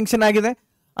ಮಾಸ್ ಎಕ್ಸ್ಟಿಂಕ್ಷನ್ ಆಗಿದೆ.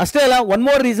 ಅಷ್ಟೇ ಅಲ್ಲ, one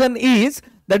more reason is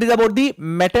that is about the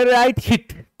ಮೆಟರೈಟ್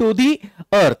hit to the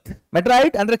earth.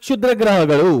 ಮೆಟರೈಟ್ ಅಂದ್ರೆ ಕ್ಷುದ್ರ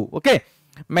ಗ್ರಹಗಳು. Okay,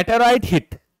 ಮೆಟರೈಟ್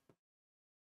hit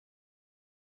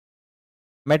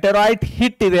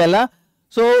ಇದೆ ಅಲ್ಲ,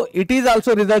 so it is also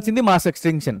results in the mass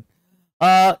extinction.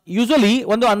 Usually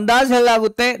ಒಂದು ಅಂದಾಜ್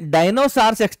ಹೇಳಲಾಗುತ್ತೆ,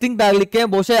 ಡೈನೋಸಾರ್ಸ್ ಎಕ್ಸ್ಟಿಂಕ್ಟ್ ಆಗ್ಲಿಕ್ಕೆ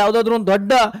ಬಹುಶಃ ಯಾವ್ದಾದ್ರು ಒಂದು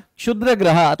ದೊಡ್ಡ ಕ್ಷುದ್ರ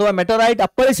ಗ್ರಹ ಅಥವಾ ಮೆಟರೈಟ್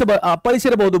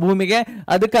ಅಪ್ಪಳಿಸಿರಬಹುದು ಭೂಮಿಗೆ,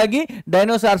 ಅದಕ್ಕಾಗಿ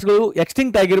ಡೈನೋಸಾರ್ಸ್ಗಳು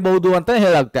ಎಕ್ಸ್ಟಿಂಕ್ಟ್ ಆಗಿರಬಹುದು ಅಂತ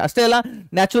ಹೇಳಾಗುತ್ತೆ. ಅಷ್ಟೇ ಅಲ್ಲ,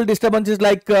 natural disturbances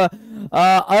like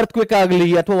earth quick ಆಗಲಿ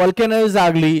ಅಥವಾ ವಲ್ಕನೋಸ್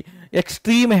ಆಗಲಿ,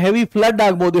 ಎಕ್ಸ್ಟ್ರೀಮ್ ಹೆವಿ ಫ್ಲಡ್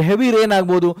ಆಗ್ಬೋದು, ಹೆವಿ ರೇನ್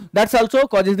ಆಗ್ಬೋದು, that's also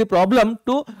causes the problem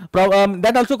to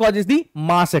that also causes the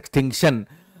mass extinction.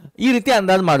 ಈ ರೀತಿ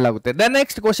ಅಂದಾಜು ಮಾಡಲಾಗುತ್ತೆ. ದೆನ್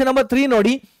ನೆಕ್ಸ್ಟ್ ಕ್ವಶನ್ ನಂಬರ್ 3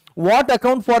 ನೋಡಿ, what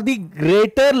account for the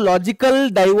greater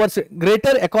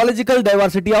ecological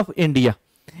diversity of India?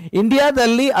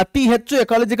 ಇಂಡಿಯಾದಲ್ಲಿ ಅತಿ ಹೆಚ್ಚು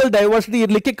ಎಕಾಲಜಿಕಲ್ ಡೈವರ್ಸಿಟಿ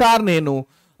ಇರ್ಲಿಕ್ಕೆ ಕಾರಣ ಏನು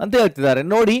ಅಂತ ಹೇಳ್ತಿದ್ದಾರೆ.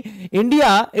 ನೋಡಿ, ಇಂಡಿಯಾ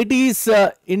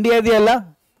ಇದೆಯಲ್ಲ,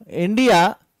 ಇಂಡಿಯಾ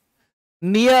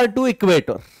ನಿಯರ್ ಟು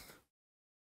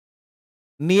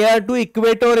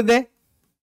ಇಕ್ವೇಟರ್ ಇದೆ.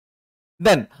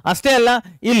 ದೆನ್ ಅಷ್ಟೇ ಅಲ್ಲ,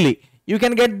 ಇಲ್ಲಿ you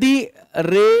can get the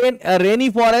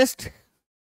rainy forest,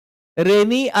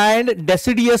 rainy and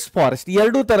deciduous forest,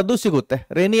 ಎರಡು ತರದ್ದು ಸಿಗುತ್ತೆ.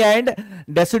 Rainy and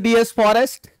deciduous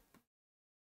forest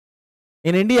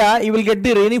in India, you will get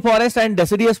the rainy forest and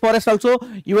deciduous forest also.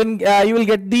 You will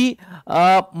get the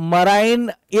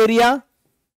marine area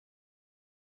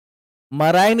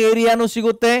nu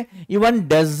sigutte, even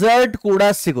desert kuda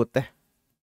sigutte.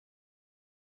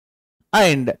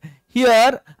 And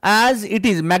here, as it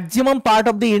is maximum part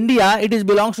of the India, it is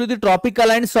belongs to the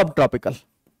tropical and subtropical.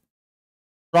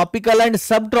 Tropical and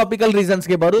subtropical regions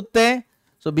ke barutte.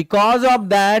 So because of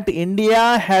that, India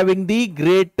having the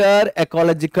greater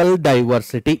ecological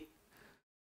diversity.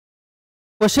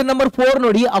 Question number 4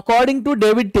 nodi, according to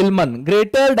David Tillman,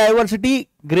 greater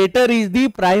is the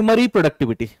primary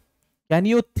productivity. Can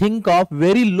you think of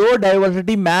very low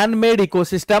diversity man-made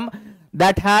ecosystem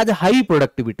that has high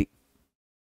productivity?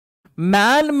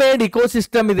 Man-made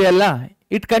ecosystem ideyalla,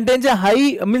 it contains a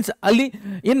high, means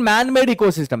in man-made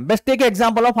ecosystem, best take an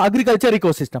example of agriculture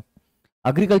ecosystem.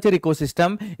 Agriculture ecosystem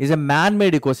is a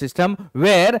man-made ecosystem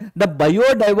where the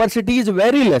biodiversity is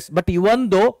very less, but even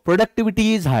though productivity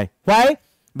is high. Why?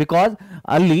 Because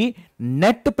ali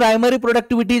net primary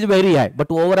productivity is very high, but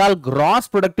overall gross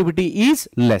productivity is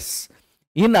less.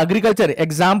 In agriculture,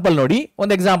 example nodi,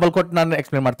 one example ಕೊಟ್ಟು ನಾನು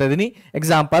explain ಮಾಡ್ತಾ ಇದ್ದೀನಿ.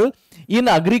 Example, in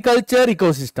agriculture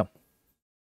ecosystem,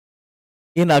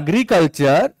 in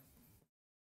agriculture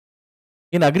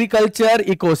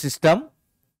ecosystem,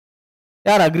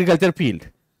 or agriculture field,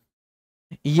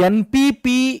 NPP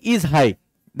is high.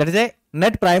 That is a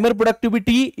net primary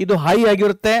productivity idu high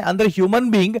ಆಗಿರುತ್ತೆ ಅಂದ್ರೆ human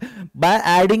being by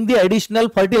adding the additional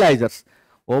fertilizers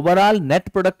overall net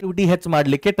productivity ಹೆಚ್ಚು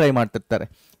ಮಾಡಲಿಕ್ಕೆ try ಮಾಡ್ತಿರ್ತಾರೆ.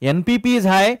 NPP is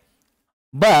high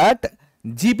but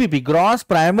GPP gross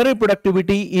primary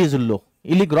productivity is low.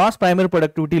 ಇಲ್ಲಿ gross primary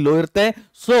productivity low ಇರುತ್ತೆ,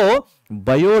 so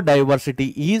biodiversity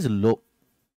is low.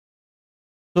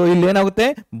 So ಇಲ್ಲಿ ಏನಾಗುತ್ತೆ,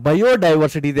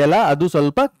 biodiversity ಇದೆಯಲ್ಲ ಅದು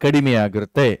ಸ್ವಲ್ಪ ಕಡಿಮೆ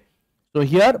ಆಗಿರುತ್ತೆ. So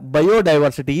here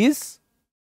biodiversity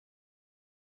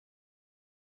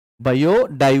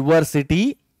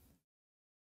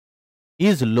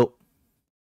is low.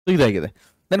 So ಇದಾಗಿದೆ.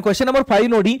 ದೆನ್ ಕ್ವೆಶ್ಚನ್ ನಂಬರ್ 5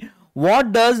 ನೋಡಿ, what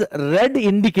does red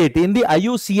indicate in the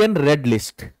IUCN red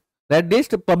list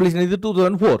publish in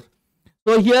 2004.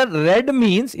 So here red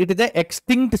means it is A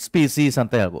extinct species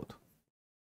ಅಂತ ಹೇಳ್ಬೋದು.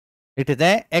 It is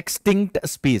A extinct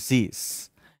species.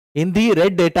 In the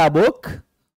red data book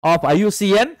of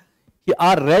IUCN,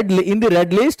 in the red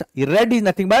list, red is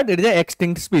nothing but it is an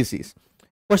extinct species.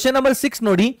 Question number 6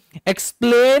 nodi,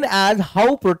 explain as how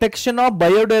protection of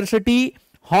biodiversity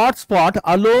hotspot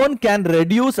alone can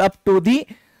reduce up to the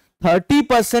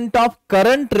 30% of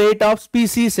current rate of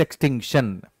species extinction.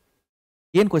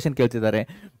 ಏನ್ question ಕೇಳ್ತಿದ್ದಾರೆ,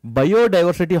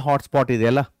 biodiversity hotspot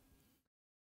ಇದೆಯಲ್ಲ,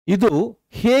 ಇದು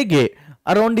ಹೇಗೆ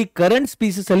around ಈ current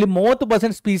species ಅಲ್ಲಿ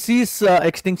 30% species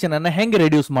extinction ಅನ್ನ ಹೆಂಗೆ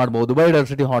reduce ಮಾಡಬಹುದು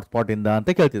ಬಯೋಡೈವರ್ಸಿಟಿ ಹಾಟ್ಸ್ಪಾಟ್ ಇಂದ ಅಂತ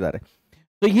ಕೇಳ್ತಿದ್ದಾರೆ.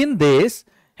 ಸೊ ಇನ್ ದಿಸ್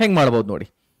ಹೆಂಗ್ ಮಾಡಬಹುದು ನೋಡಿ.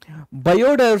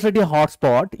 Biodiversity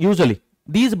hotspot, usually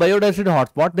these biodiversity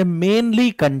hotspot they mainly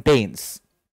contains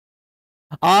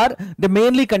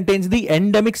the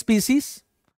endemic species,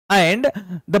 and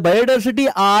the biodiversity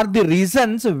are the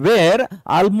regions where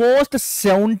almost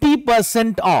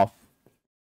 70% of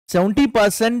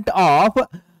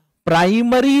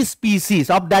primary species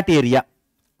of that area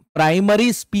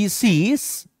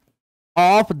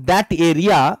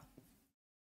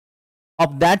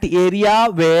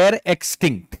were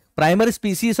extinct. Primary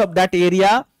species of that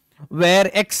area were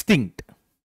extinct.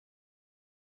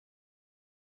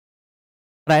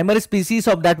 Primary species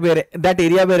of that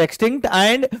area were extinct,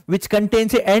 and which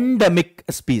contains endemic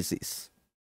species.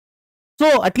 So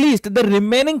at least the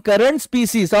remaining current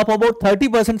species of about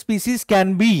 30% species can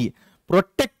be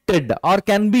protected or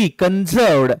can be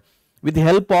conserved with the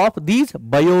help of these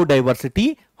biodiversity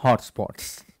hotspots.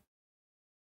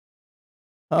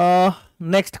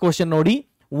 Next question nodi.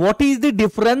 What is the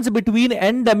difference between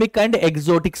endemic and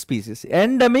exotic species?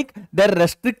 Endemic, they are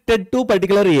restricted to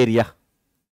particular area.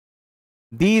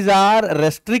 These are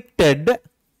restricted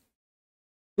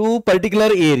to particular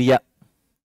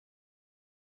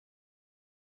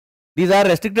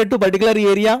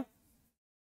area.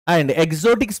 And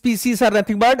exotic species are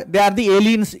nothing but they are the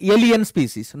alien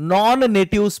species,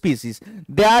 non-native species.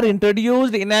 They are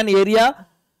introduced in an area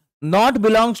not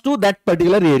belongs to that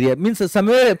particular area, means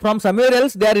from somewhere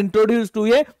else they are introduced to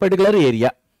a particular area.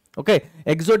 Okay,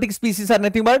 exotic species are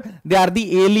nothing but they are the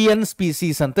alien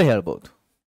species anta helbodu.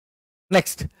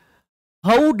 Next,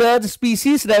 how does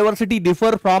species diversity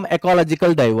differ from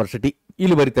ecological diversity?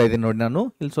 ಇಲ್ಲಿ ಬರಿತಾ ಇದ್ದೀನಿ ನೋಡಿ, ನಾನು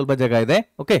ಇಲ್ಲಿ ಸ್ವಲ್ಪ ಜಾಗ ಇದೆ.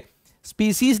 Okay,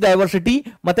 species diversity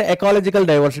ಮತ್ತೆ ಎಕಾಲಜಿಕಲ್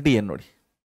ಡೈವರ್ಸಿಟಿ ಏನು ನೋಡಿ.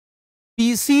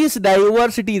 ಸ್ಪೀಸೀಸ್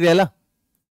ಡೈವರ್ಸಿಟಿ ಇದೆ ಅಲ್ಲ,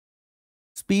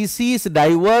 species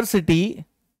diversity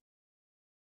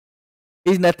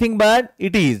is nothing but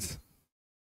it is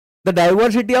the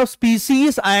diversity of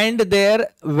species and their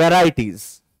varieties.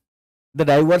 The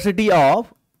diversity of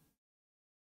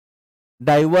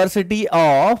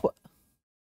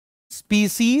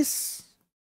species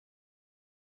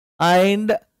and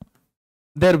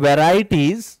their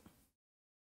varieties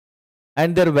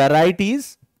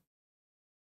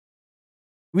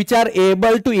which are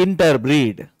able to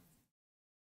interbreed,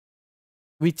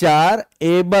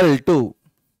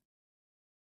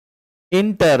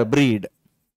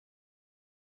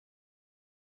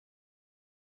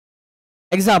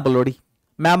 Example nodi,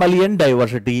 mammalian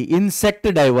diversity, insect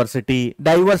diversity,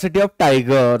 diversity of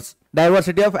tigers,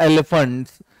 diversity of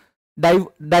elephants,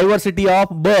 diversity of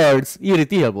birds, ಈ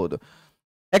ರೀತಿ ಹೇಳ್ಬೋದು.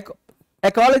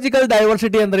 Ecological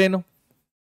diversity ಅಂದ್ರೆ ಏನು?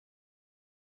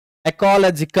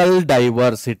 Ecological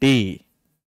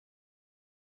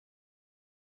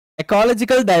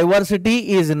diversity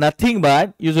is nothing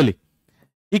but usually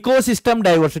ecosystem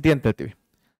diversity ಅಂತ ಹೇಳ್ತೀವಿ.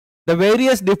 The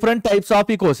various different types of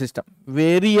ecosystem,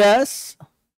 various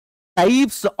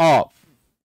types of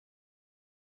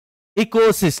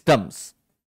ecosystems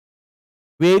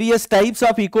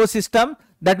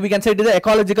that we can say it is the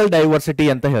ecological diversity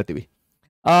ಅಂತ ಹೇಳ್ತೀವಿ.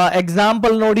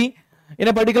 Example ನೋಡಿ, in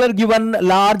a particular given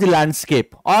large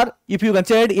landscape, or if you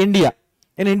consider India,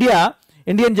 in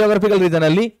Indian geographical region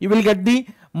ಅಲ್ಲಿ you will get the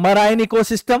marine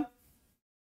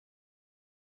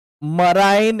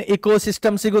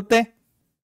ecosystem ಸಿಗುತ್ತೆ.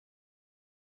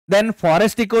 Then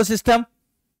forest ecosystem,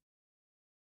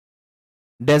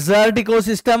 desert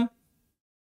ecosystem,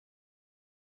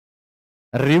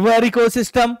 river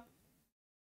ecosystem,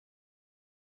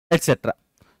 etc.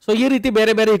 So ಈ ರೀತಿ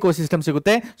ಬೇರೆ ಬೇರೆ ecosystem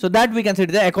ಸಿಗುತ್ತೆ. So that we can say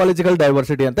it the ecological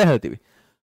diversity ಅಂತ ಹೇಳ್ತೀವಿ.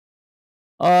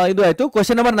 ಇದು ಆಯ್ತು.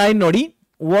 ಕ್ವೆಶ್ಚನ್ ನಂಬರ್ 9 ನೋಡಿ.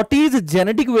 What is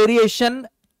genetic variation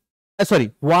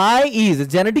why is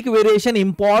genetic variation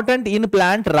important in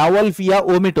plant Rauwolfia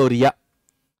omitoria?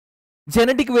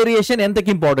 Genetic variation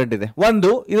ಎಂತಕ್ಕೆ ಇಂಪಾರ್ಟೆಂಟ್ ಇದೆ? ಒಂದು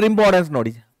ಇದರ ಇಂಪಾರ್ಟೆನ್ಸ್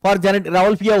ನೋಡಿ for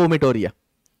Rauwolfia omitoria.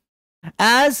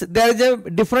 As there is a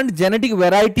different genetic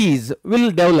varieties will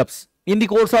develops in the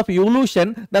course of evolution,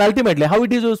 then ultimately how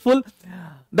it is useful?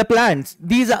 The plants,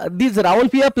 these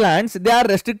Rauwolfia plants, they are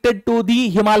restricted to the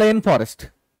Himalayan forest.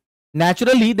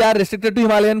 Naturally they are restricted to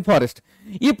Himalayan forest.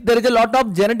 If there is a lot of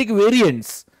genetic variants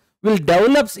will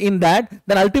develops in that,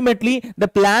 then ultimately the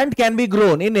plant can be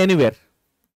grown in anywhere.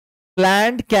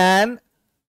 Plant can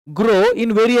grow in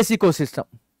various ecosystem.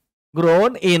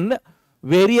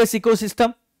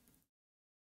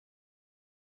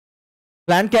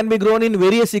 Plant can be grown in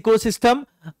various ecosystem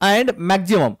and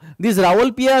maximum. These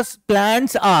Rawalpiya's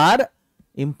plants are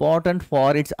important for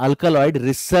its alkaloid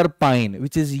reserpine,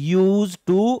 which is used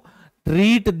to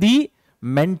treat the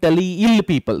mentally ill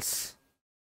peoples.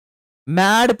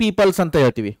 Mad peoples ಅಂತ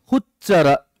ಹೇಳ್ತೀವಿ, ಹುಚ್ಚರ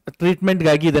treatment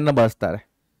ಗಾಗಿ ಇದನ್ನ ಬಳಸ್ತಾರೆ.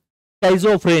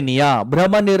 ಸ್ಕೈಜೋಫ್ರೇನಿಯಾ,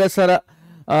 ಭ್ರಮ ನಿರಸರ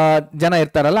ಜನ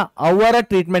ಇರ್ತಾರಲ್ಲ, ಅವರ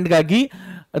treatment ಗಾಗಿ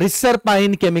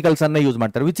ರಿಸರ್ಪೈನ್ chemicals ಅನ್ನ ಯೂಸ್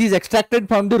ಮಾಡ್ತಾರೆ, which is extracted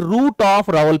from the root of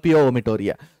ರಾವಲ್ಪಿಯಾ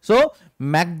ಒಮಿಟೋರಿಯಾ. So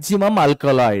maximum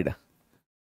alkaloid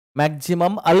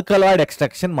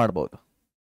extraction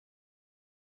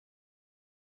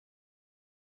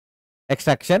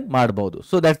ಮಾಡಬಹುದು,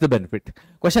 so that's the benefit.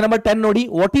 Question number 10 ನೋಡಿ,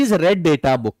 what is red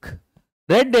data book?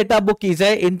 Red data book is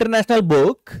A international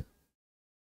book.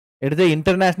 It is A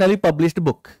internationally published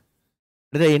book.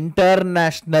 It is an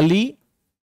internationally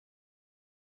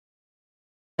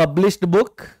published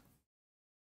book.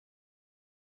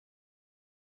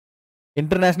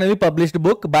 Internationally published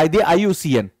book by the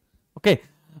IUCN. Okay,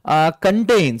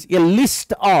 contains a list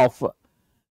of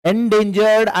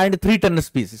endangered and threatened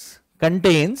species.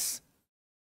 Contains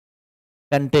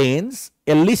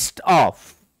a list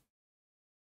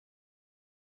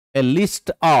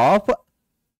of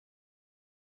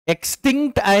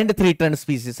extinct and threatened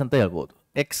species ಅಂತ ಹೇಳ್ಬೋದು.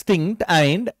 Extinct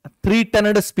and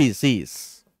threatened species.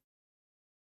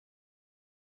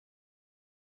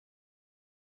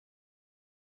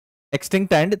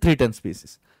 Extinct and threatened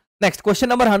species. Next, question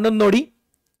number 11 ನೋಡಿ.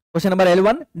 Question number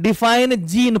 11. Define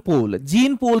gene pool.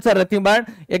 Gene pools are nothing but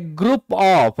a group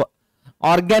of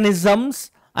organisms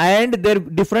and their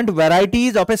different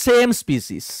varieties of a same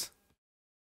species.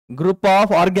 Group of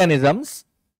organisms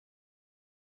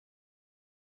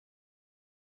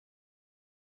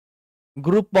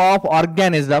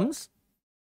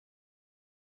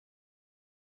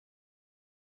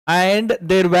and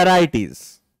their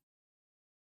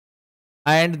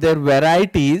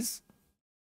varieties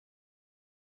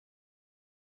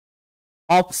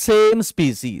of same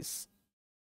species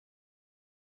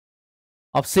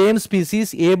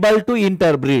able to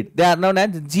interbreed. They are known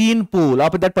as gene pool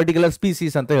of that particular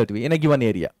species anta heltivi in a given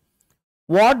area.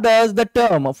 What does the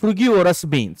term frugivorous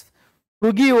means?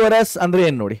 Frugivorous andre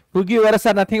ಏನು ನೋಡಿ? Frugivorous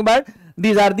are nothing but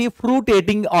these are the fruit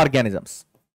eating organisms.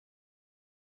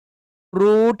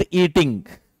 Fruit eating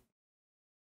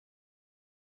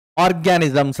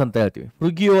organisms ಅಂತ ಹೇಳ್ತೀವಿ.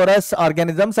 Frugivorous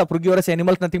organisms are frugivorous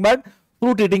animals, nothing but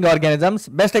fruit eating organisms.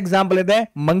 Best example ಇದೆ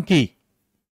monkey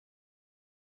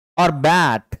or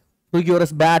bat.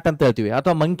 Frugivorous bat ಅಂತ ಹೇಳ್ತೀವಿ,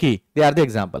 ಅಥವಾ monkey, they are the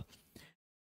example.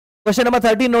 Question number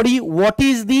 13 ನೋಡಿ, what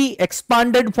is the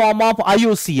expanded form of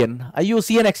IUCN?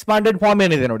 IUCN expanded form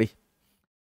ಏನಿದೆ ನೋಡಿ,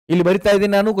 ಇಲ್ಲಿ ಬರಿತಾ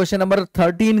ಇದ್ದೀನಿ ನಾನು. ಕ್ವೆಶ್ಚನ್ ನಂಬರ್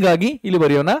 13 ಗಾಗಿ ಇಲ್ಲಿ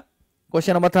ಬರೆಯೋಣ.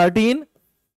 Question number 13,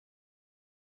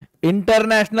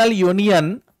 international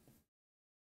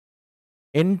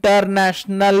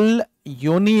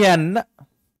union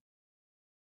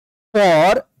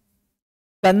for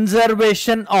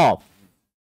conservation of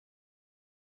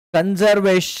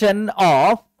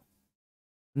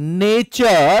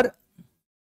nature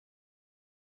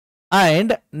and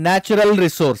natural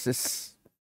resources.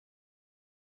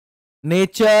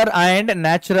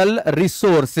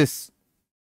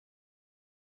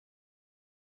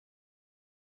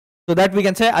 So that we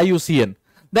can say IUCN.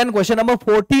 Then question number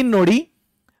 14 nodi,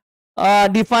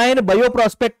 define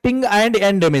bioprospecting and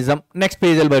endemism. Next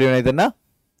page al bariyona idanna.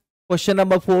 Question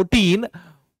number 14,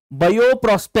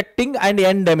 bioprospecting and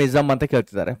endemism anta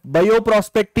keltidare.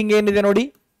 Bioprospecting ಏನಿದೆ ನೋಡಿ,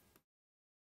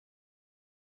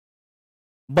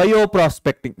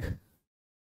 bioprospecting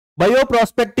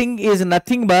is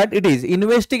nothing but it is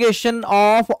investigation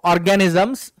of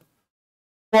organisms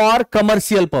for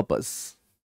commercial purpose.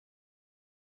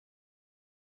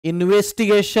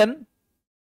 Investigation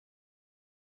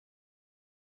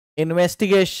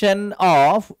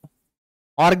of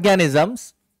organisms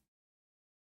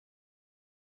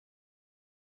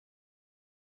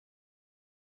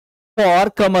for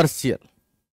commercial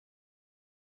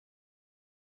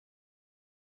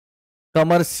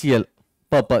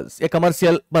purpose, a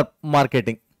commercial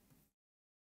marketing.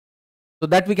 So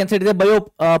that we can say it is a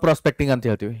bioprospecting ಅಂತ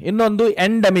ಹೇಳ್ತೀವಿ. ಇನ್ನೊಂದು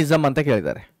ಎಂಡಮಿಸಮ್ ಅಂತ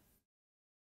ಕೇಳಿದ್ದಾರೆ.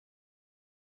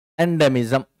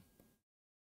 ಎಂಡಮಿಸಮ್.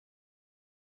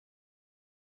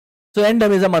 So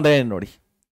ಎಂಡಮಿಸಮ್ ಅಂದ್ರೆ ಏನು ನೋಡಿ,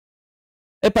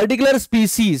 a particular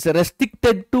species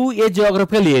restricted to a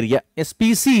geographical area. A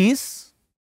species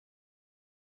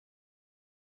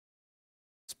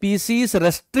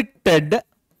restricted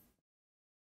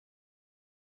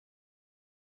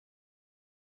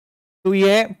to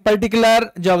a particular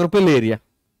geographical area.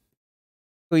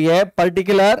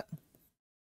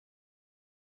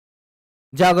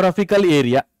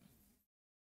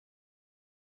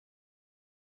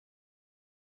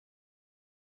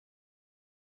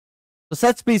 So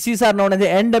such species are known as the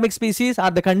endemic species,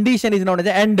 or the condition is known as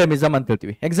the endemism ಅಂತ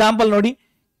ಹೇಳ್ತೀವಿ. Example ನೋಡಿ,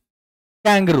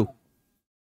 kangaroo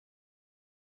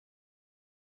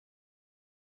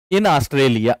in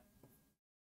Australia,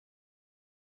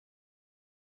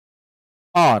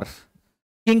 or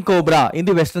king cobra in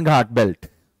the Western Ghat belt,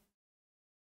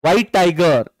 white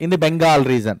tiger in the Bengal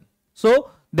region. So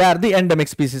they are the endemic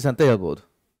species ಅಂತ ಹೇಳ್ಬೋದು.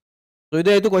 So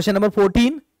ಇದು question number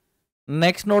 14.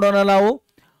 Next ನೋಡೋಣ ನಾವು,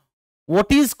 what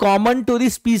is common to the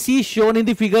species shown in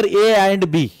the figure A and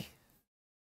B?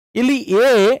 ಇಲ್ಲಿ A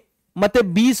ಮತ್ತೆ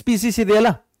B species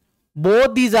ಇದೆಯಲ್ಲ, both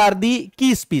these are the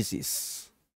key species.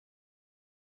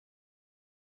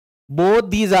 Both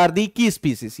these are the key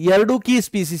species. ಎರಡು key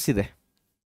species ಇದೆ.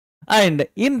 And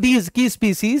in these key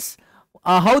species,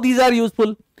 how these are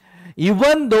useful?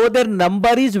 Even though their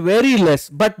number is very less,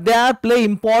 but they are play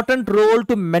important role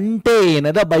to maintain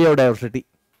the biodiversity.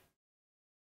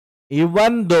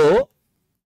 Even though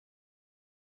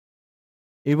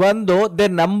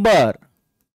their number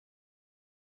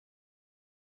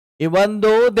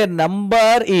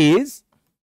is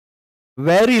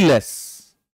very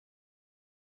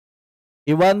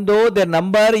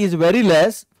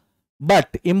less, but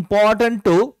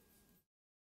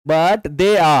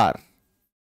they are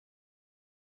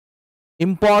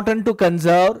important to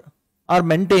conserve or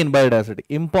maintain biodiversity.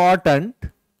 Important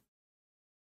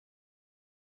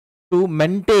to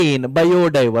maintain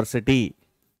biodiversity.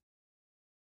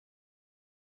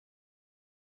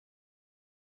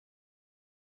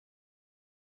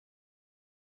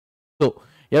 So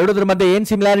ಎರಡರ ಮಧ್ಯೆ ಏನು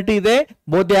similarity ಇದೆ?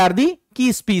 both they are the key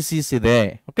species ಇದೆ.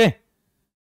 Okay,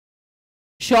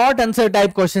 short answer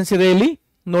type questions ಇದೆ ಇಲ್ಲಿ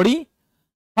ನೋಡಿ.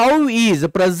 How is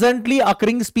presently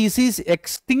occurring species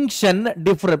extinction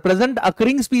different? Present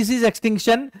occurring species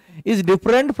extinction is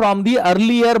different from the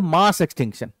earlier mass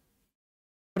extinction.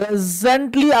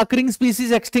 Presently occurring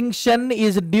species extinction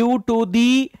is due to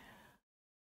the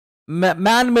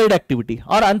man-made activity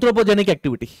or anthropogenic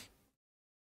activity.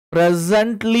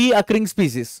 Presently occurring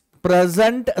species,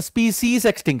 present species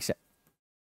extinction,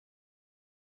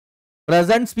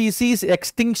 present species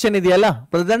extinction ಇದೆಯಲ್ಲ,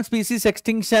 present species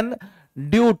extinction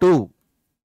due to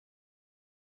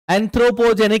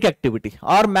anthropogenic activity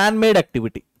or man-made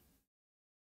activity.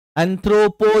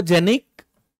 Anthropogenic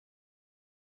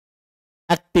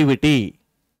activity.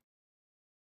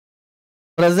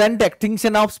 Present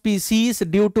extinction of species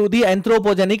due to the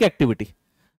anthropogenic activity.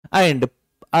 And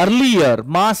earlier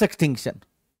mass extinction.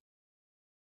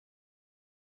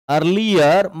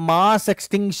 Earlier mass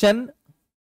extinction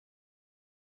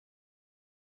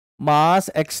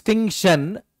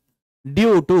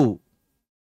due to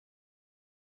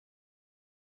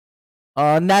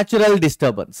natural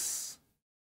disturbance.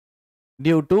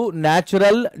 Due to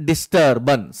natural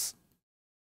disturbance.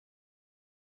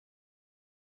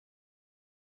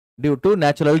 Due to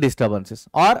natural disturbances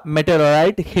or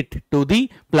meteorite hit to the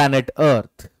planet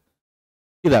Earth.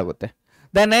 ಇದಾಗುತ್ತೆ.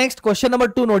 The next question number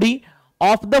 2 ನೋಡಿ,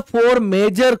 of the 4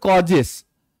 major causes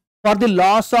for the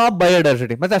loss of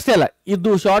biodiversity. ಮತ್ತೆ ಅಷ್ಟೇ ಅಲ್ಲ,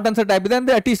 ಇದು short answer type ಇದೆ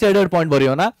ಅಂದ್ರೆ at least 2 point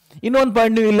ಬರೆಯೋಣ. ಇನ್ನೊಂದು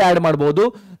ಪಾಯಿಂಟ್ ನೀವು ಇಲ್ಲಿ ಆಡ್ ಮಾಡಬಹುದು,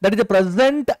 that is the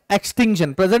present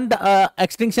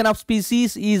extinction of species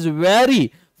is very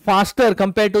faster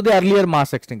compared to the earlier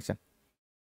mass extinction.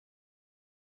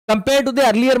 Compared to the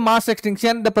earlier mass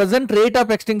extinction, the present rate of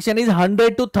extinction is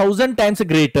 100 to 1000 times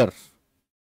greater.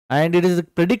 And it is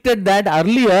predicted that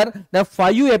earlier the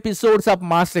 5 episodes of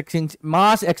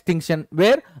mass extinction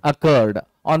were occurred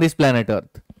on this planet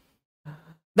Earth.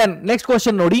 Then next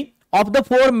question nodi, of the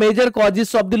 4 major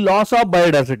causes of the loss of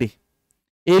biodiversity.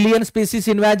 Alien species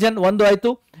invasion 1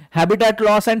 ಆಯ್ತು, habitat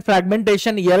loss and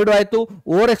fragmentation 2 ಆಯ್ತು,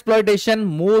 overexploitation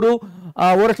 3,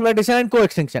 overexploitation and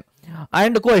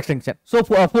co-extinction. So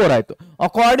 4 ಆಯ್ತು.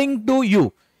 According to you,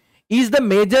 is the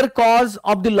major cause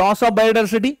of the loss of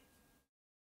biodiversity?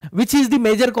 Which is the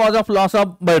major cause of loss of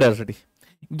biodiversity?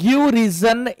 Give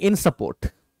reason in support.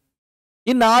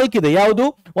 ಈ 4 ಇದೆ, ಯಾವುದು?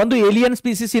 ಒಂದು alien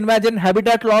species invasion,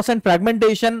 habitat loss and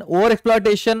fragmentation,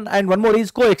 overexploitation and one more is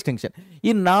co-extinction.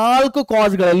 ಈ 4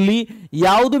 ಕಾಸ್ಗಳಲ್ಲಿ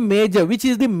ಯಾವುದು major, which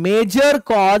is the major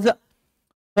cause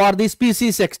for the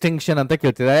species extinction ಅಂತ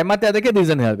ಕೇಳ್ತಿದ್ದಾರೆ. ಮತ್ತೆ ಅದಕ್ಕೆ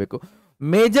ರೀಸನ್ ಹೇಳಬೇಕು.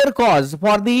 Major cause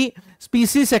for the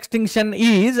species extinction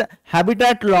is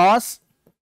habitat loss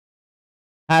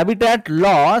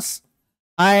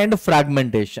and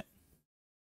fragmentation.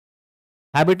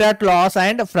 Habitat loss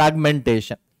and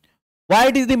fragmentation. Why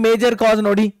it is the major cause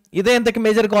nodi? Ide entake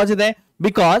major cause ide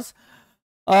because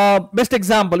best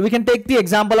example, we can take the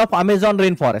example of Amazon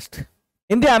rainforest.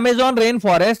 In the Amazon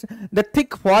rainforest, the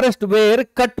thick forest were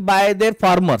cut by their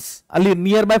farmers. Ali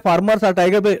nearby farmers or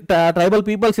tribal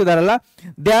peoples idaralla,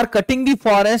 they are cutting the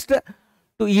forest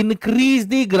to increase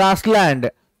the grassland,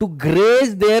 to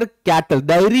graze their cattle,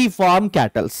 dairy farm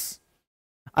cattles.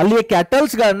 ಅಲ್ಲಿ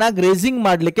cattles ಗಳನ್ನ grazing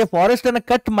ಮಾಡ್ಲಿಕ್ಕೆ forest ಅನ್ನ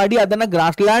cut ಮಾಡಿ ಅದನ್ನ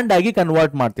gross land ಆಗಿ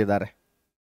convert ಮಾಡ್ತಿದ್ದಾರೆ.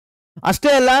 ಅಷ್ಟೇ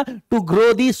ಅಲ್ಲ, to grow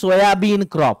the soybean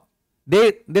crop.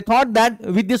 They thought that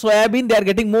with the soybean they are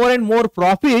getting more and more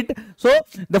profit. So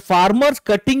the farmers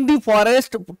cutting the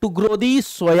forest to grow the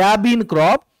soybean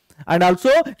crop and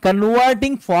also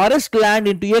converting forest land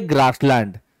into a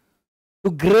grassland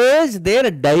to graze their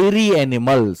dairy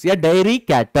animals, dairy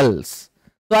cattle.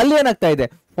 So ಅಲ್ಲಿ ಏನಾಗ್ತಾ ಇದೆ,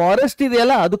 forest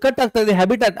ಇದೆಯಲ್ಲ ಅದು cut ಆಗ್ತಾ ಇದೆ,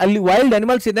 habitat ಅಲ್ಲಿ wild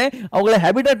animals ಇದೆ ಅವುಗಳ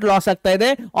ಹ್ಯಾಬಿಟಾಟ್ ಲಾಸ್ ಆಗ್ತಾ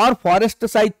ಇದೆ, ಆರ್ ಫಾರೆಸ್ಟ್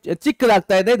ಸೈಜ್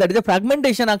ಚಿಕ್ಕದಾಗ್ತಾ ಇದೆ, ದಟ್ ಇಸ್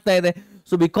ಫ್ರಾಗ್ಮೆಂಟೇಶನ್ ಆಗ್ತಾ ಇದೆ.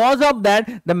 So because of that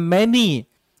the many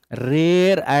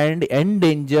rare and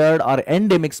endangered or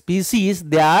endemic species,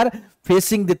 they are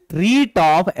facing the threat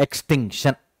of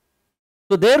extinction.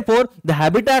 So therefore the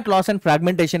habitat loss and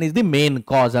fragmentation is the main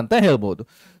cause anta helbodu.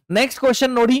 Next question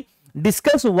nodi,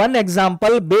 discuss one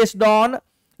example based on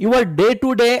your day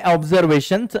to day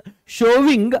observations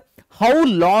showing how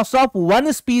loss of one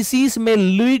species may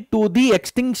lead to the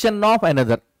extinction of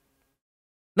another.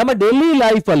 ನಮ್ಮ daily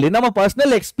life ಅಲ್ಲಿ ನಮ್ಮ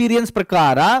personal experience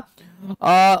ಪ್ರಕಾರ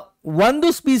ಒಂದು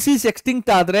species extinct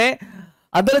ಆದ್ರೆ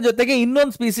ಅದರ ಜೊತೆಗೆ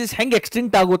ಇನ್ನೊಂದು species ಹೆಂಗೆ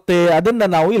ಎಕ್ಸ್ಟಿಂಕ್ಟ್ ಆಗುತ್ತೆ ಅದನ್ನ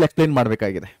ನಾವು ಇಲ್ಲಿ ಎಕ್ಸ್ಪ್ಲೇನ್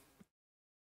ಮಾಡಬೇಕಾಗಿದೆ.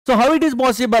 So how it is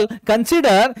possible?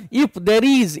 Consider if there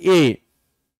is A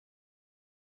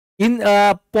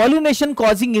pollination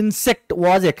causing insect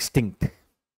was extinct.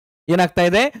 ಏನಾಗ್ತಾ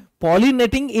ಇದೆ?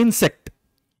 Pollinating insect.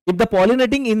 If the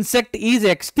pollinating insect is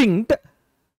extinct,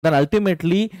 then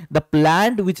ultimately the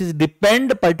plant which is depend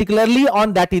particularly on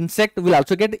that insect will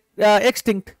also get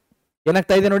extinct.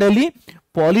 ಏನಾಗ್ತಾ ಇದೆ ನೋಡಿ, ಅಲ್ಲಿ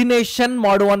pollination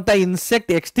ಮಾಡುವಂತ insect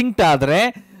extinct ಆದ್ರೆ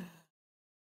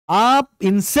ಆ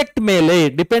insect ಮೇಲೆ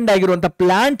ಡಿಪೆಂಡ್ ಆಗಿರುವಂತ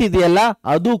ಪ್ಲಾಂಟ್ ಇದೆಯಲ್ಲ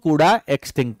ಅದು ಕೂಡ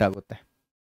ಎಕ್ಸ್ಟಿಂಕ್ಟ್ ಆಗುತ್ತೆ.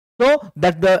 So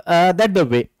that the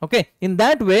way, okay, in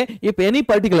that way if any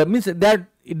particular means that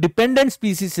dependent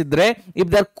species idre, if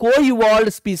there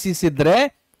co-evolved species idre,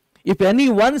 if any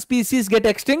one species get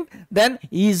extinct, then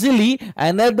easily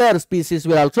another species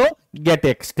will also get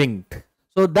extinct.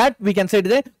 So that we can say it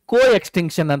is a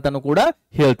co-extinction antanu kuda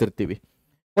heltirtivi.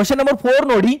 Question number 4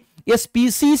 nodi, a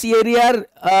species area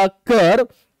curve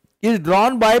is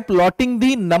drawn by plotting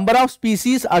the number of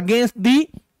species against the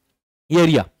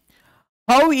area.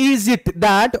 How is it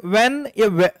that when a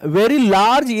very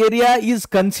large area is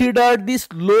considered, the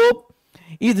slope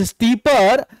is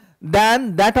steeper than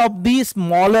that of the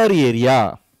smaller area?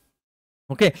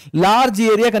 Okay, large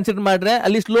area consider madre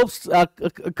alli slopes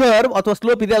curve athwa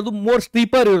slope ide adu more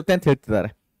steeper irutte anta heltidare.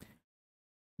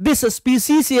 This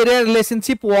species area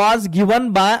relationship was given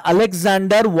by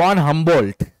Alexander von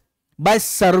Humboldt by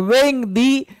surveying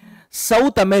the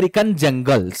South American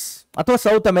jungles athwa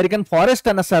South American forest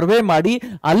anna survey ಮಾಡಿ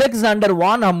Alexander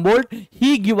von Humboldt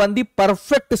he given the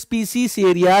perfect species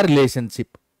area relationship,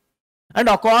 and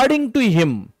according to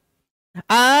him,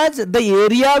 as the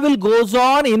area will goes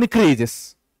on increases,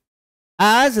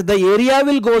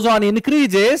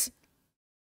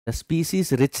 the species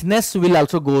richness will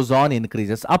also goes on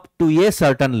increases up to a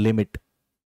certain limit.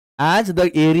 As the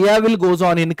area will goes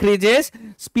on increases,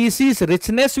 species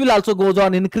richness will also goes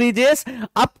on increases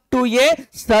up to a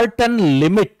certain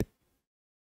limit.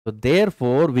 So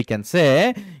therefore we can say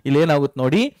ilenagut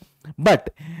nodi, but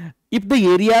if the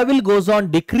area will goes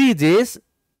on decreases,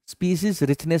 species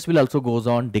richness will also goes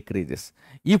on decreases.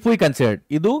 If we consider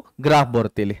idu graph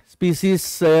barutte illi species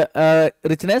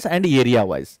richness and area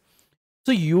wise.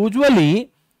 So usually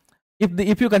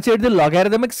if you consider the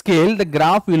logarithmic scale, the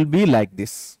graph will be like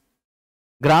this.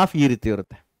 Graph ee riti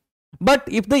irutte. But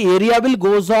if the area will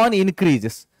goes on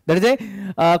increases, that is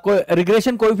a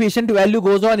regression coefficient value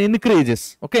goes on increases,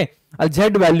 okay, al z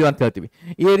value anta heltivi,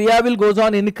 area will goes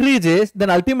on increases,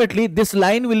 then ultimately this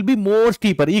line will be more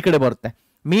steeper, ee kade barutte.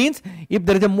 Means if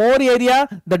there is a more area,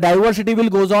 the diversity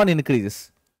will goes on increases.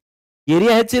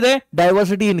 Area ಹೆಚ್ಚಿದೆ,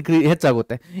 diversity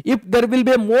ಹೆಚ್ಚಾಗುತ್ತೆ. If there will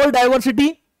be a more diversity,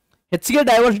 ಹೆಚ್ಚಿಗೆ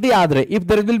diversity ಆದ್ರೆ, if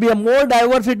there will be a more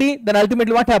diversity, then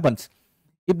ultimately what happens?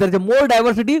 If there is a more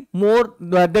diversity,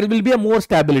 there will be a more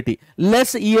stability,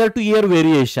 less year to year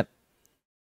variation.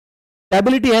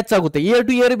 Stability ಹೆಚ್ಚಾಗುತ್ತೆ, year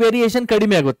to year variation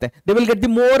ಕಡಿಮೆ ಆಗುತ್ತೆ. They will get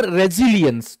the more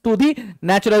resilience to the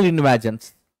natural invasions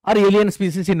or alien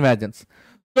species invasions.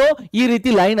 So ಈ ರೀತಿ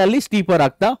line ಅಲ್ಲಿ ಸ್ಟೀಪರ್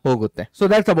ಆಗ್ತಾ ಹೋಗುತ್ತೆ. So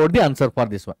that's about the answer for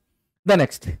this one. The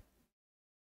next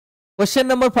question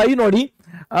number 5 ನೋಡಿ,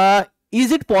 is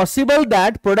it possible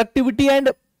that productivity and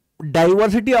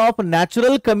diversity of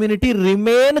natural community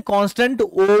remain constant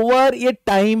over a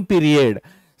time period,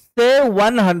 say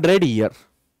 100 years?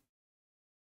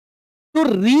 To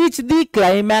reach the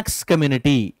climax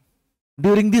community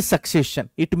during the succession,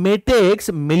 it may take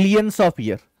millions of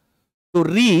years. To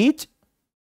reach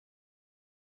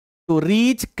to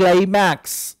reach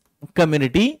climax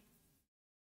community,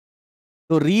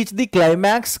 to reach the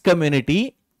climax community,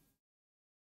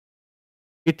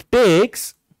 it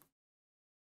takes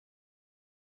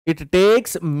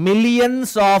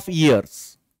millions of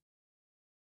years.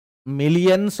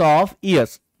 Millions of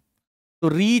years. To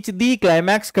reach the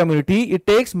climax community, it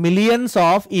takes millions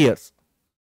of years.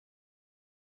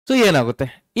 So,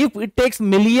 if it takes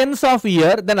millions of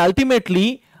years, then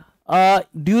ultimately,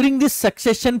 during this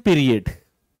succession period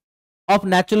of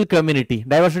natural community,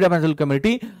 diversity of natural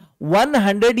community,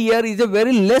 100 years is a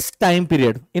very less time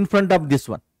period in front of this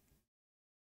one.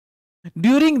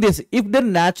 During this, if the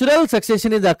natural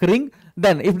succession is occurring,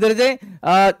 then if there is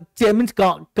a means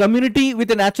community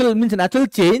with a natural means natural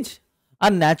change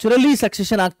and naturally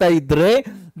succession aagta idre,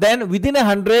 then within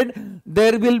 100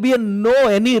 there will be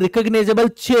any recognizable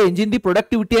change in the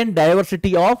productivity and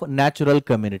diversity of natural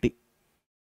community.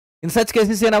 In such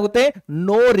cases enagutte,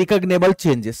 no recognizable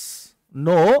changes,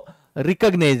 no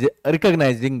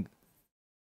recognizing,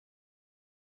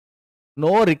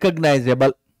 no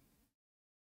recognizable.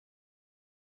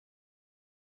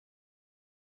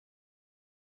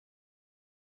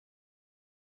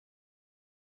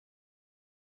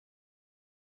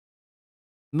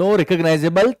 No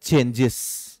recognizable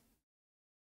changes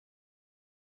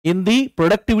in the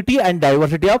productivity and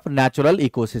diversity of natural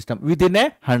ecosystem within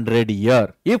 100 years,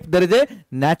 if there is a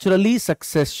naturally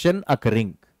succession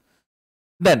occurring.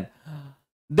 Then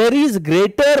there is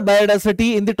greater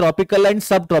biodiversity in the tropical and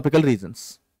subtropical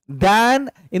regions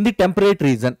than in the temperate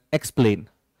region. Explain.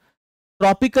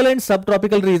 Tropical and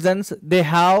subtropical regions, they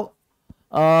have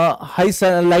high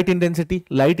light intensity.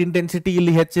 Light intensity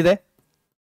illi ಹೆಚ್ಚಿದೆ.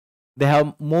 They have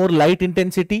more light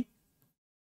intensity.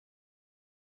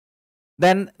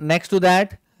 Then next to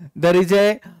that, there is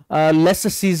a less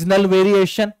seasonal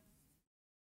variation.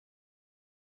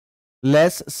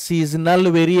 Less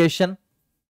seasonal variation.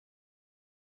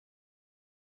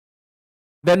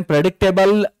 Then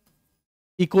predictable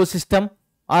ecosystem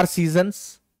or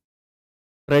seasons.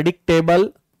 Predictable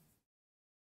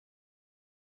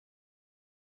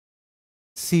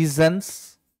seasons.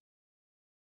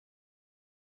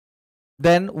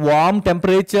 Then warm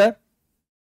temperature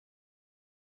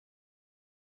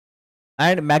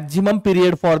and maximum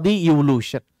period for the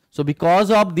evolution. So because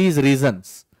of these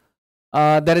reasons,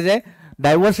 there is a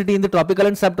diversity in the tropical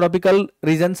and subtropical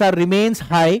regions remains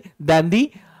high than the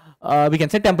we can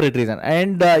say temperate region.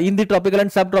 And in the tropical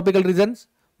and subtropical regions,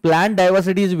 plant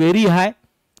diversity is very high.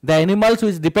 The animals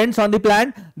which depends on the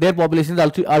plant, their population is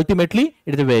ultimately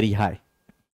it is very high.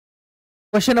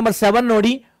 Question number 7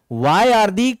 nodi, why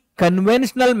are the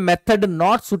conventional method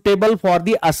not suitable for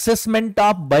the assessment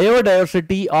of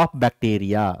biodiversity of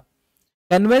bacteria?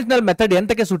 Conventional method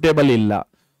entake suitable illa.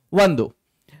 One,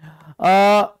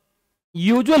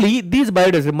 usually these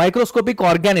biodiversity microscopic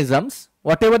organisms,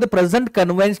 whatever the present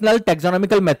conventional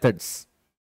taxonomical methods,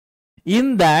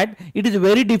 in that it is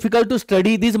very difficult to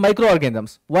study these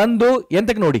microorganisms. One,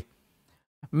 entake nodi,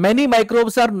 many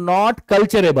microbes are not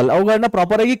culturable. avugalna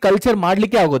proper agi culture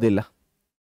madlikke agodilla.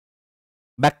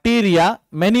 Bacteria,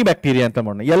 many bacteria anta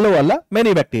modna, yellow alla,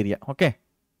 many bacteria. Okay,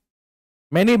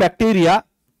 many bacteria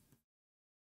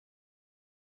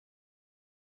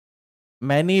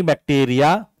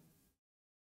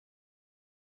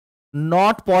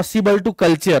not possible to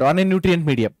culture on a nutrient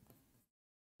medium.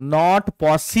 Not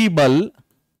possible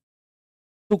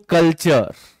to culture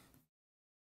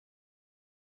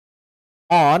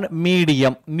on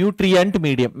medium, nutrient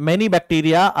medium. Many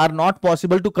bacteria are not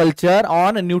possible to culture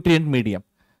on a nutrient medium.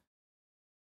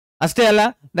 Aste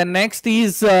alla, the next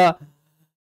is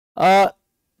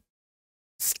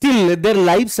still their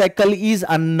life cycle is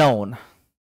unknown.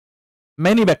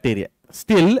 Many bacteria,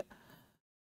 still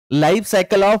life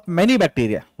cycle of many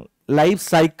bacteria, life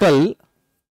cycle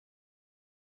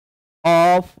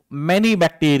of many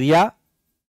bacteria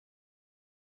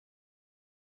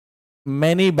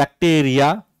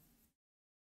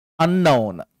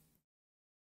unknown.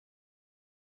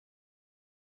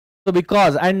 So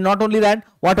because, and not only that,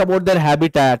 what about their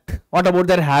habitat? What about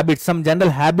their habits? Some general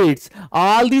habits.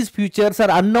 All these features are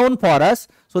unknown for us.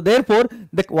 So therefore,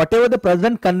 whatever the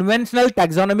present conventional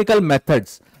taxonomical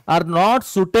methods are not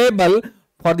suitable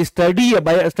for the study of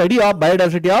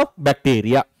biodiversity of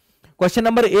bacteria. Question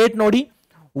number 8 nodi.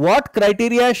 What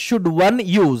criteria should one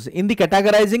use in the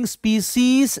categorizing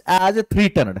species as a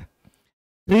three-terned?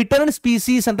 Three-terned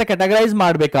species anta categorize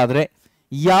ಮಾಡಬೇಕಾದ್ರೆ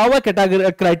ಯಾವ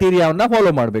ಕ್ರೈಟೀರಿಯಾವನ್ನ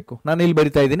follow ಮಾಡಬೇಕು? ನಾನು ಇಲ್ಲಿ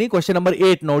ಬರಿತಾ ಇದ್ದೀನಿ. Question number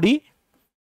 8 ನೋಡಿ.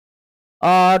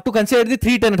 To consider the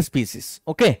three-terned species.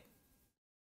 Okay,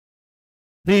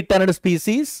 three-terned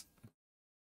species,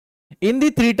 In the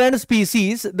threatened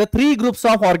species, the three groups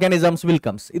of organisms will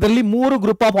comes. ಇದರಲ್ಲಿ ಮೂರು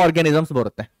ಗ್ರೂಪ್ ಆಫ್ ಆರ್ಗಾನಿಸಮ್ಸ್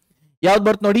ಬರುತ್ತೆ. ಯಾವ್ದು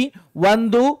ಬರುತ್ತೆ ನೋಡಿ?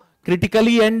 ಒಂದು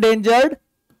critically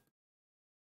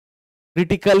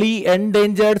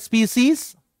endangered species.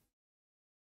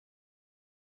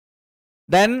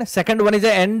 Then second one is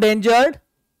a endangered,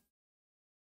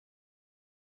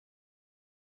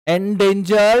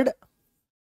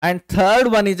 and third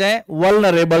one is a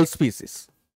vulnerable species.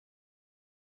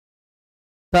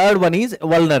 Third one is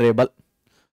vulnerable.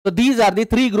 So these are the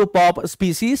three group of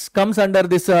species comes under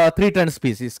this threatened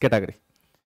species category.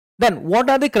 Then what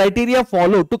are the criteria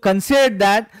followed to consider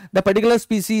that the particular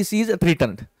species is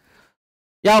threatened?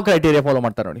 ಯಾವ criteria follow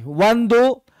ಮಾಡ್ತಾರೆ ನೋಡಿ? ಒಂದು,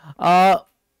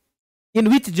 in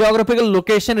which geographical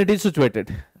location it is situated.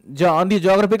 On the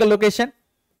geographical location,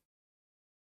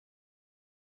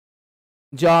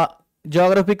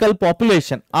 geographical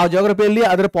population, ಆ geography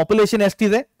ಅದರ population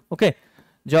ಎಷ್ಟಿದೆ? Okay,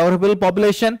 geographical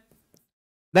population.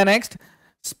 The next,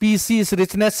 species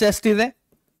richness ಎಷ್ಟಿದೆ?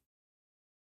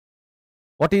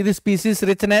 What is the species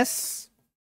richness?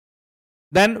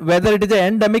 Then whether it is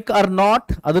endemic or not,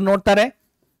 adu notare.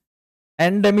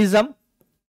 Endemism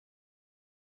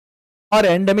or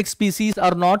endemic species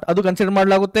or not, adu consider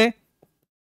madlagutte.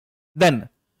 Then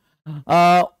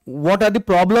what are the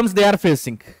problems they are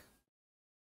facing?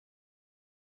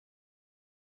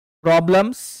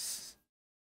 Problems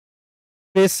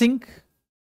facing,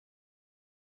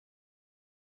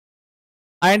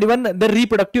 and even the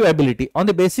reproductive ability. On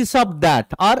the basis of that,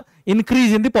 or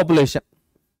increase in the population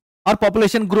or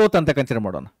population growth anta consider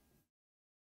ಮಾಡೋಣ.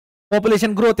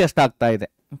 Population growth ಎಷ್ಟಾಗ್ತಾ ಇದೆ?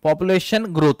 Population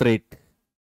growth rate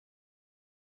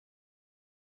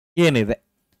ಏನಿದೆ?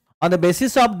 On the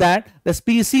basis of that, the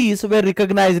species were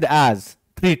recognized as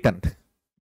threatened.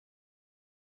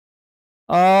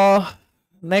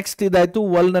 Next ಇದಾಯ್ತು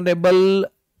vulnerable.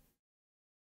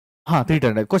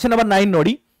 threatened. Question number 9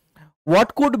 ನೋಡಿ. What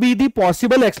could be the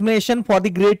possible explanation for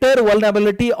the greater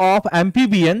vulnerability of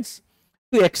amphibians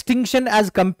to extinction as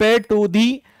compared to the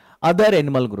other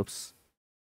animal groups?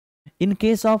 In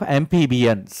case of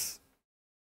amphibians,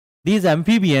 these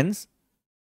amphibians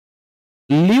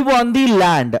live on the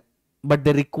land, but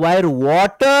they require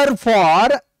water for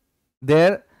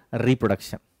their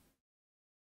reproduction.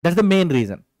 That's the main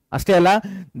reason. Ashte alla,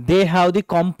 they have the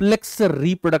complex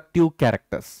reproductive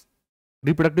characters.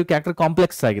 Reproductive character complex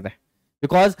agide.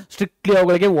 Because strictly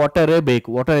avugalige water ಬೇಕು,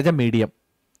 water is a medium.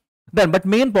 Then but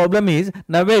main problem is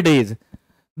nowadays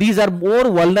these are more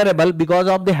vulnerable because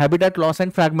of the habitat loss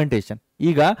and fragmentation.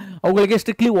 ಈಗ ಅವುಗಳಿಗೆ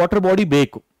strictly water body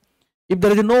ಬೇಕು. If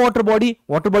there is no water body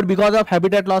because of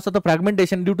habitat loss or the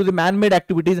fragmentation due to the man-made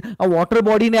activities, ಆ water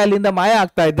body ನೇ ಅಲ್ಲಿಂದ ಮಾಯ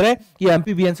ಆಗ್ತಾ ಇದ್ರೆ ಈ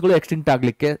amphibians ಗಳು extinct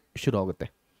ಆಗ್ಲಿಕ್ಕೆ ಶುರು ಆಗುತ್ತೆ.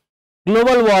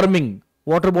 Global warming,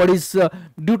 water bodies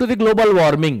due to the global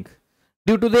warming,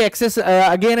 due to the excess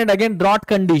again and again drought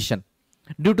condition,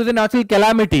 due to the natural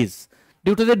calamities,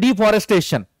 due to the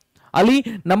deforestation, ali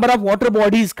number of water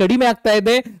bodies kadime aagta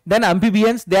ide, then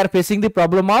amphibians they are facing the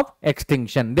problem of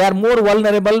extinction. They are more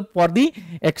vulnerable for the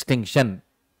extinction.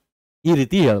 Ee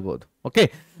riti helabodu. Okay,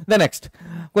 the next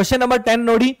question number 10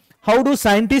 nodi. How do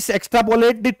scientists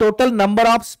extrapolate the total number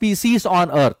of species on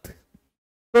earth?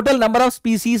 Total number of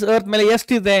species earth ಮೇಲೆ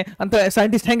ಎಷ್ಟಿದೆ ಅಂತ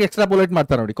scientists ಹೆಂಗೆ extrapolate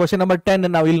ಮಾಡ್ತಾರೆ ನೋಡಿ. Question number 10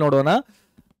 ನಾವು ಇಲ್ಲಿ ನೋಡೋಣ.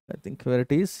 I think where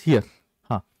it is here.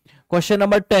 Question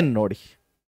number 10 nodi.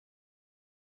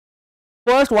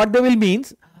 First, what they will means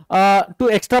to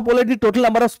extrapolate the total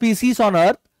number of species on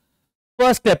earth.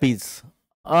 First step is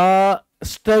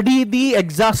study the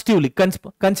exhaustively,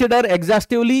 consider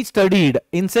exhaustively studied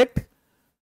insect.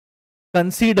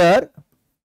 Consider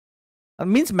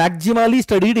means maximally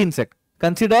studied insect.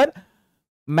 Consider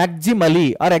maximally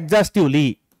or exhaustively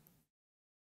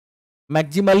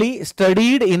maximally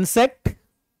studied insect.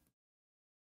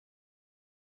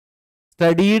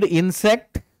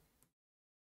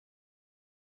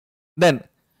 Then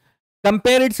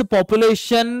compare its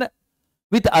population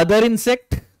with other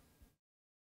insect.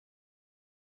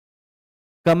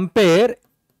 Compare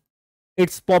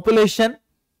its population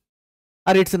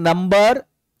or its number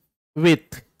with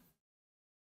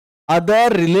other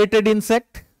related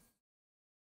insect.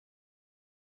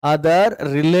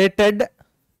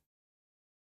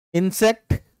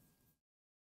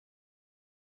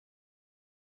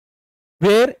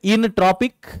 Where in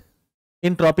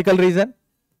tropical region.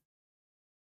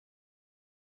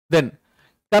 Then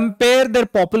compare their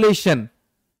population.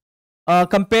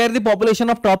 Compare the population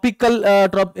of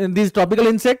these tropical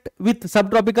insect with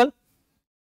subtropical.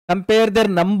 Compare their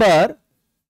number.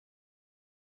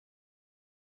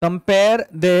 Compare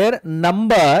their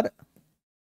number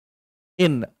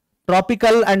in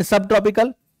tropical and subtropical.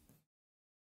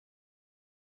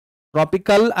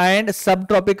 Tropical and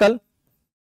subtropical.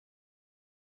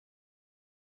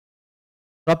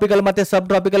 Tropical ಮತ್ತೆ ಸಬ್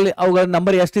tropical ಅವುಗಳ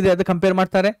number ಎಷ್ಟಿದೆ ಅದು compare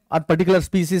ಮಾಡ್ತಾರೆ ಅದು particular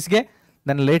ಸ್ಪೀಸೀಸ್ಗೆ.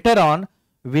 Then later on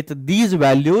with these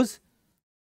values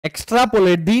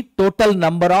extrapolate the total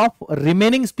number of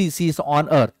remaining species on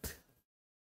earth.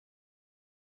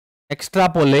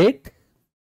 Extrapolate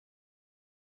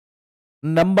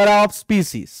number of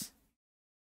species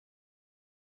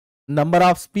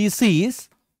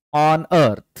on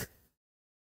earth.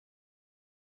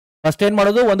 First ಏನ್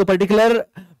ಮಾಡೋದು, ಒಂದು particular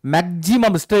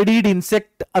maximum studied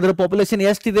insect ಅದರ ಪಾಪ್ಯುಲೇಷನ್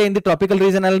ಎಷ್ಟಿದೆ ಇನ್ ದಿ ಟ್ರಾಪಿಕಲ್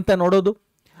ರೀಜನ್ ಅಂತ ನೋಡೋದು,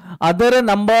 ಅದರ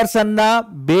numbers ಅನ್ನ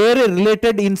ಬೇರೆ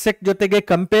ರಿಲೇಟೆಡ್ ಇನ್ಸೆಕ್ಟ್ ಜೊತೆಗೆ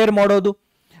ಕಂಪೇರ್ ಮಾಡೋದು,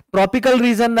 ಟ್ರಾಪಿಕಲ್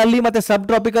ರೀಜನ್ ನಲ್ಲಿ ಮತ್ತೆ ಸಬ್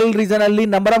ಟ್ರಾಪಿಕಲ್ ರೀಜನ್ ಅಲ್ಲಿ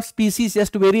ನಂಬರ್ ಆಫ್ ಸ್ಪೀಸೀಸ್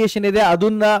ಎಷ್ಟು ವೇರಿಯೇಷನ್ ಇದೆ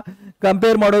ಅದನ್ನ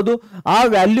ಕಂಪೇರ್ ಮಾಡೋದು, ಆ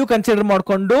ವ್ಯಾಲ್ಯೂ ಕನ್ಸಿಡರ್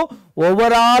ಮಾಡಿಕೊಂಡು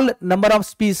over all number of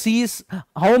species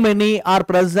how many are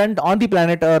present on the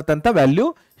planet earth ಅಂತ value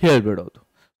ಹೇಳ್ಬಿಡೋದು.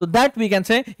 So that we can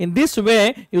say in this way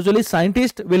usually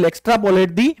scientists will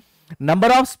extrapolate the number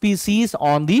of species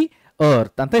on the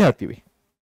earth anta ಹೇಳ್ತೀವಿ.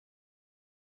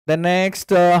 The next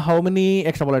how many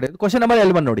extrapolated question number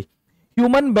 11 ನೋಡಿ,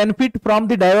 human benefit from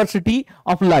the diversity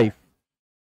of life.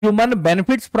 Human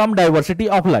benefits from diversity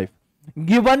of life.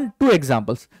 Given two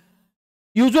examples.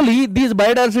 Usually these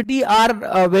biodiversity are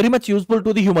very much useful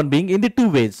to the human being in the two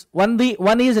ways.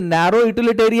 One is narrow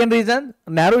utilitarians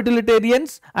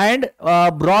and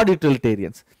broad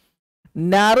utilitarians.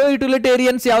 Narrow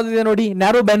utilitarians yavudiದೆ ನೋಡಿ,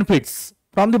 narrow benefits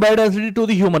from the biodiversity to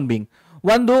the human being.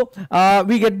 One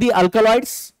we get the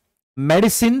alkaloids,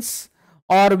 medicines,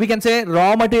 or we can say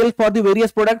raw materials for the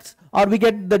various products, or we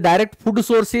get the direct food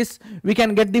sources, we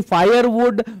can get the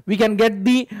firewood, we can get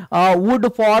the wood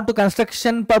for to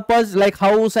construction purpose like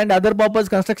house and other purpose,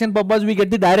 construction purpose, we get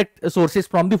the direct sources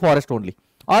from the forest only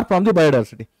or from the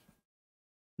biodiversity.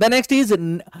 The next is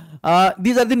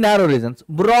these are the narrow reasons.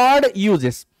 Broad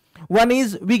uses, one is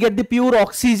we get the pure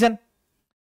oxygen,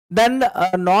 then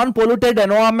non-polluted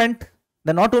environment.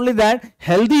 Then not only that,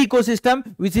 healthy ecosystem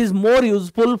which is more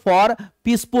useful for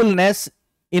peacefulness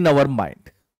in our mind,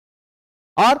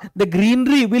 or the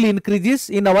greenery will increases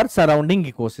in our surrounding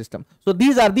ecosystem. So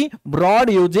these are the broad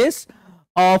uses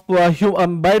of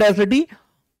biodiversity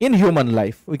in human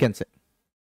life, we can say.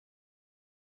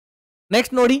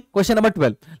 Next nodi, question number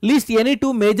 12. List any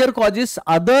two major causes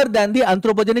other than the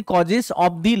anthropogenic causes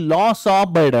of the loss of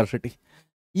biodiversity.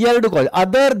 ಎರಡು cause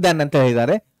other than ಅಂತ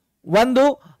ಹೇಳಿದ್ದಾರೆ. ಒಂದು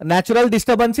natural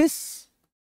disturbance,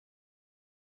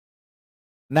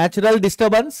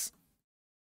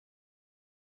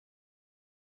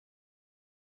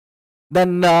 then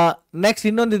next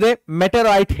ಇನ್ನೊಂದಿದೆ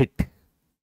meteorite hit.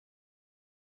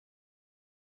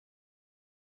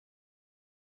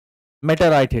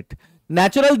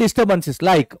 Natural disturbances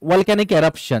like volcanic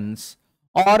eruptions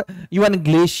or even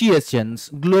glaciations,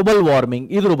 global warming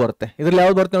ಇದ್ರು ಬರುತ್ತೆ. ಇದ್ರಲ್ಲಿ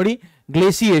ಯಾವ್ದು ಬರುತ್ತೆ ನೋಡಿ,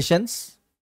 glaciations,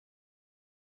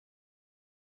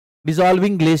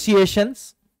 dissolving glaciations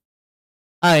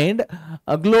and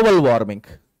global warming.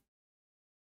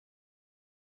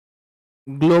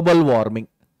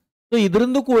 So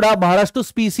ಇದರಿಂದ ಕೂಡ ಬಹಳಷ್ಟು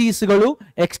ಸ್ಪೀಸೀಸ್ ಗಳು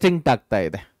ಎಕ್ಸ್ಟಿಂಕ್ಟ್ ಆಗ್ತಾ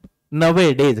ಇದೆ ನವೇ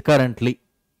ಡೇಸ್ currently.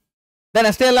 Then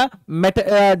ಅಷ್ಟೇ ಅಲ್ಲ,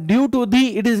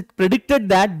 it is predicted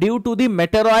that due to the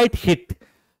meteorite hit,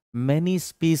 many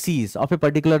species of a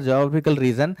particular geographical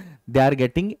region, they are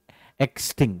getting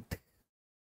extinct.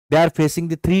 They are facing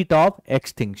the threat of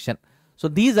extinction. So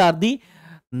these are the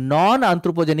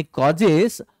non-anthropogenic causes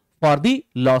for the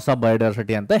loss of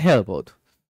biodiversity anta helbodu.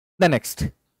 The next,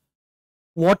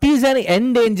 what is an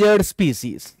endangered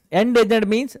species? Endangered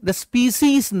means the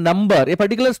species number, a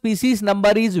particular species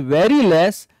number is very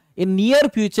less. In near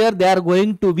future they are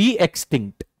going to be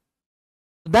extinct.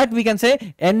 That we can say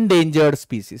endangered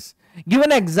species. Give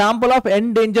an example of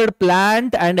endangered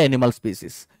plant and animal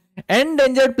species.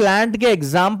 Endangered plant ke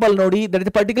example nodi, that is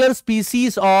a particular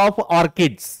species of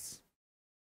orchids.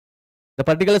 The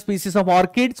particular species of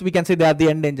orchids, we can say they are the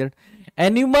endangered.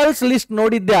 Animals list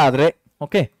nodidde adre,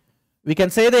 okay, we can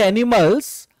say the animals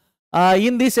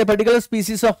in this a particular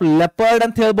species of leopard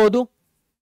ant helbodu.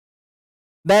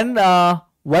 Then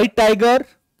white tiger,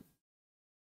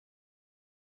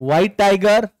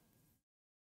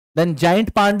 then giant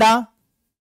panda,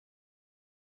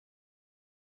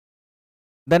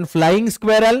 then flying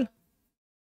squirrel,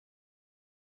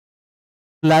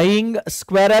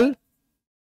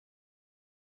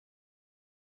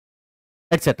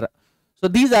 etc. So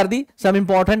these are the some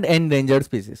important endangered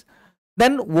species.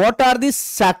 Then what are the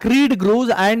sacred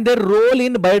groves and their role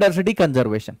in biodiversity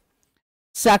conservation?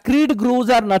 Sacred groves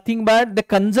are nothing but the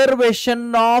conservation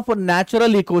of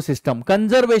natural ecosystem,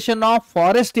 conservation of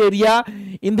forest area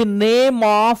in the name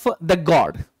of the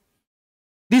god.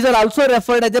 These are also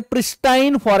referred as a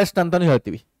pristine forest ಅಂತಾನು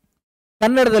ಹೇಳ್ತೀವಿ.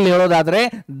 ಕನ್ನಡದಲ್ಲಿ ಹೇಳೋದಾದ್ರೆ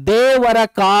ದೇವರ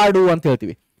ಕಾಡು ಅಂತ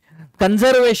ಹೇಳ್ತೀವಿ.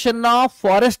 conservation of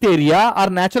forest area or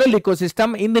natural ecosystem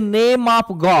in the name of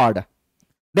God.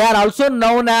 They are also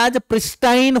known as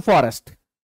pristine forest.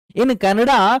 In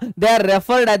Kannada, they are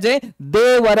referred as a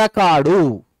Devara Kadu.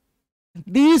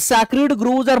 These sacred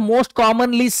groves are most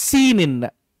commonly seen in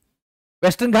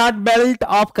Western Ghat belt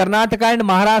of Karnataka and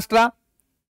Maharashtra,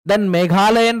 then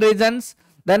Meghalayan regions,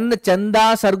 then the Chanda,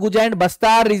 Sarguja and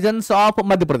Bastar regions of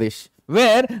Madhya Pradesh,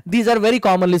 where these are very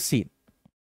commonly seen.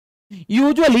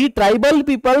 Usually, tribal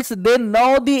peoples know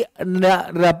the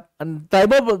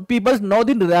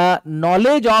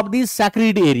knowledge of these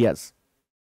sacred areas,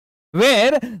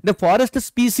 where the forest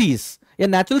species, a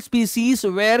natural species,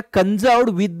 were conserved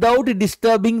without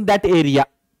disturbing that area.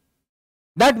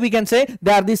 That we can say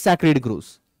they are the sacred groves.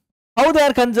 How they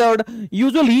are conserved?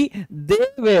 Usually,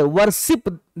 they worship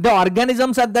the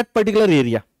organisms at that particular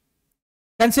area.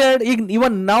 Considered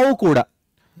even now kuda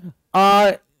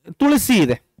tulsi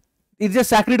ide. It's a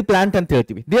sacred plant ಅಂತ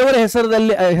ಹೇಳ್ತೀವಿ. ದೇವರ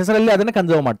ಹೆಸರಲ್ಲಿ ಅದನ್ನ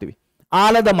conserve ಮಾಡ್ತೀವಿ.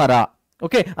 ಆಲದ ಮರ,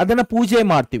 okay, ಅದನ್ನ ಪೂಜೆ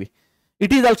ಮಾಡ್ತೀವಿ.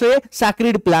 It is also A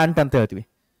ಸ್ಯಾಕ್ರಿಡ್ plant ಅಂತ ಹೇಳ್ತೀವಿ.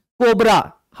 ಕೋಬ್ರಾ,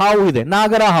 ಹಾವು ಇದೆ,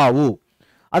 ನಾಗರ ಹಾವು,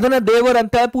 ಅದನ್ನ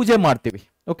ದೇವರಂತ ಪೂಜೆ ಮಾಡ್ತೀವಿ.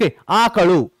 ಓಕೆ,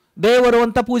 ಆಕಳು ದೇವರು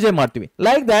ಅಂತ ಪೂಜೆ ಮಾಡ್ತೀವಿ.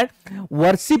 Like that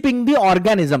ವರ್ಶಿಪಿಂಗ್ the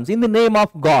organisms in the name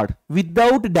of god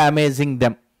without damaging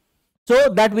them. So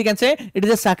that we can say it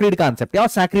is A ಸ್ಯಾಕ್ರಿಡ್ concept. ಯಾವ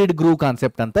ಸ್ಯಾಕ್ರಿಡ್ ಗ್ರೂ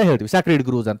ಕಾನ್ಸೆಪ್ಟ್ ಅಂತ ಹೇಳ್ತೀವಿ, ಸ್ಯಾಕ್ರಿಡ್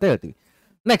ಗ್ರೂಸ್ ಅಂತ ಹೇಳ್ತೀವಿ.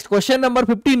 Next, question number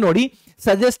 15 ನೋಡಿ.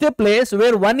 Suggest a place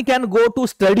where one can go to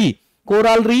study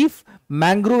coral reef,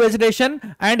 mangrove vegetation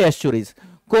and estuaries.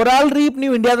 Coral reef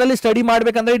ನೀವು ಇಂಡಿಯಾದಲ್ಲಿ study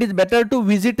ಮಾಡಬೇಕಂದ್ರೆ it is better to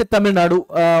visit Tamil Nadu,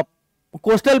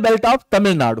 coastal belt of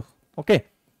Tamil Nadu. Okay,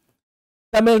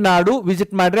 Tamil Nadu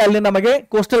visit ಮಾಡ್ರೆ ಅಲ್ಲಿ ನಮಗೆ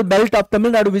coastal belt of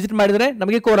Tamil Nadu visit ಮಾಡಿದ್ರೆ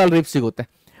ನಮಗೆ coral reef ಸಿಗುತ್ತೆ.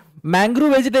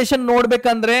 Mangrove vegetation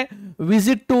ನೋಡ್ಬೇಕಂದ್ರೆ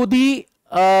visit to the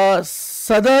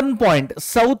southern point,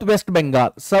 south West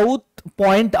Bengal, south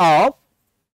point of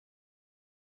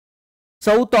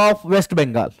south of West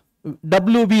Bengal,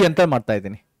 WB ಅಂತ ಮಾಡ್ತಾ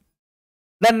ಇದ್ದೀನಿ.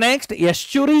 ದೆನ್ ನೆಕ್ಸ್ಟ್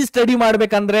ಎಸ್ಚುರಿ ಸ್ಟಡಿ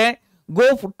ಮಾಡ್ಬೇಕಂದ್ರೆ go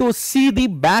to see the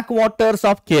back waters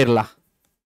of Kerala,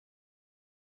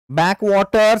 back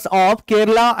waters of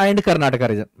Kerala and Karnataka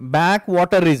region, back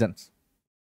water regions,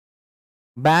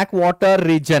 back water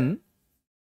region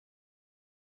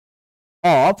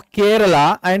of Kerala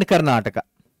and Karnataka.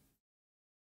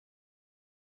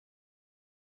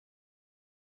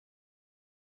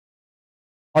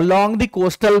 Along the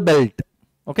coastal belt,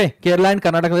 okay, Kerala and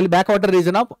Karnataka, backwater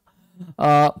region of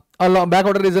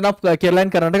Kerala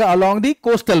and Karnataka along the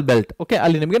coastal belt. Okay,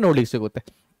 ಅಲ್ಲಿ ನಿಮಗೆ ನೋಡ್ಲಿಕ್ಕೆ ಸಿಗುತ್ತೆ.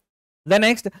 Then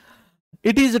next,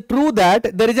 it is true that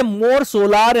there is a more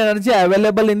solar energy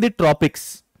available in the tropics.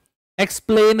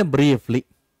 Explain briefly.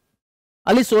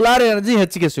 ಅಲ್ಲಿ solar energy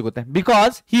ಹೆಚ್ಚಿಗೆ ಸಿಗುತ್ತೆ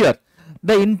because here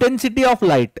the intensity of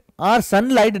light or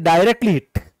sunlight directly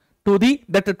hit to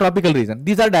that tropical region.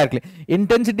 These are directly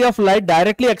intensity of light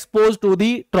directly exposed to the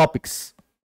tropics.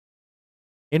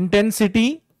 Intensity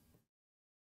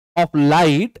of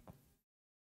light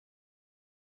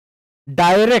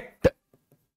direct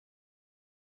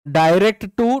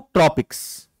to tropics.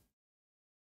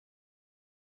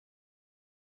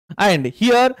 And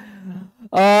here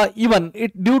even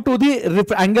it due to the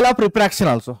angle of refraction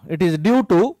also. It is due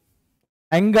to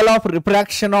angle of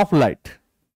refraction of light.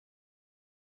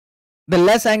 The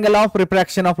less angle of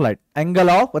refraction of light, angle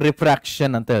of refraction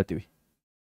ಅಂತ ಹೇಳ್ತೀವಿ,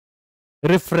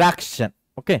 refraction.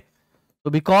 Okay, so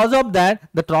because of that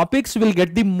the tropics will get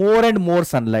the more and more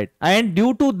sunlight, and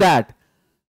due to that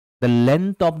the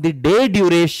length of the day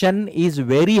duration is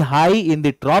very high in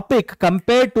the tropic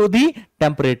compared to the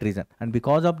temperate region, and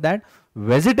because of that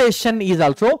vegetation is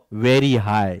also very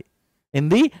high in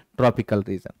the tropical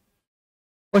region.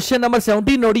 Question number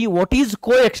 17 nodi. What is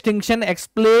co-extinction?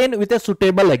 Explain with a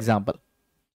suitable example.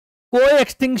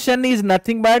 Co-extinction is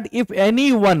nothing but if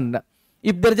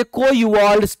there is a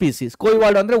co-evolved species.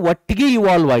 Co-evolved andre ಒಟ್ಟಿಗೆ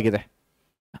evolve ಆಗಿದೆ.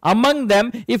 Among them,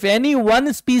 if any one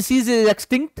species is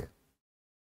extinct,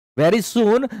 very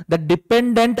soon the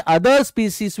dependent other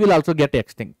species will also get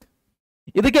extinct.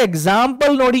 ಇದಕ್ಕೆ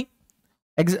example ನೋಡಿ.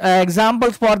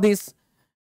 Examples for this.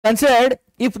 Considered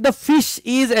if the fish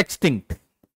is extinct.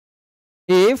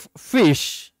 If fish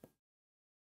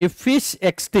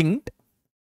extinct,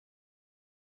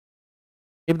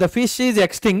 if the fish is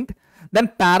extinct, then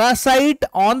parasite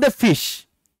on the fish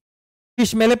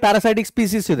mele parasitic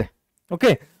species ide.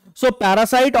 Okay, so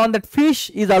parasite on that fish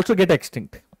is also get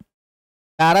extinct.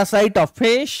 Parasite of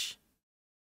fish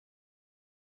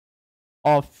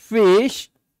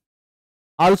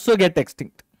also get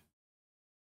extinct.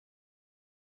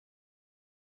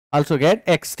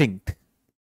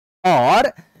 Or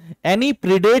any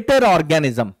predator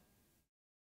organism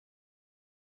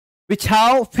which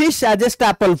have fish as a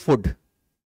staple food.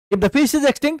 If the fish is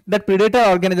extinct, that predator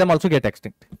organism also get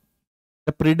extinct.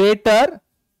 The predator,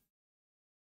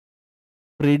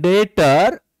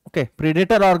 okay,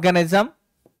 predator organism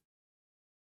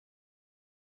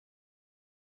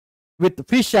with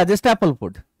fish as a staple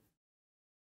food.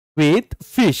 With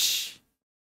fish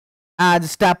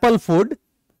as staple food,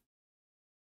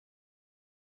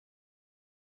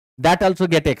 that also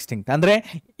get extinct. ಅಂದ್ರೆ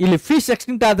ಇಲ್ಲಿ fish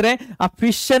extinct ಆದ್ರೆ ಆ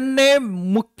fish ಅನ್ನೇ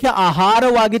ಮುಖ್ಯ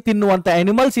ಆಹಾರವಾಗಿ ತಿನ್ನುವಂತ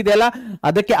animals ಇದೆಯಲ್ಲ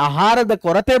ಅದಕ್ಕೆ ಆಹಾರದ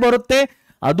ಕೊರತೆ ಬರುತ್ತೆ,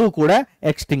 ಅದು ಕೂಡ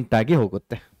ಎಕ್ಸ್ಟಿಂಕ್ಟ್ ಆಗಿ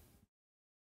ಹೋಗುತ್ತೆ.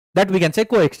 That we can say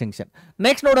co-extinction.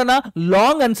 Next ನೋಡೋಣ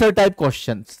long answer type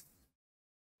questions.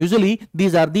 Usually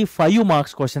these are the 5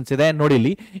 marks questions ಇದೆ ನೋಡಿ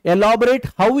ಇಲ್ಲಿ. Elaborate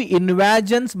how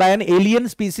invasions by an alien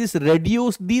species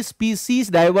reduce the species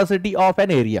diversity of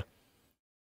an area.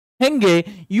 ಹೆಂಗೆ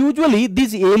usually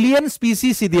these alien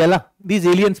species ಇದೆಯಲ್ಲ, these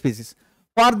alien species,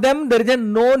 for them there is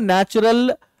no natural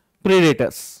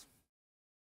predators,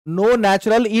 no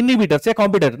natural inhibitors, a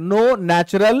competitor, no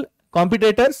natural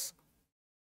competitors,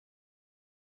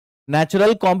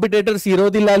 natural competitors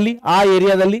ಇರೋದಿಲ್ಲ ಅಲ್ಲಿ ಆ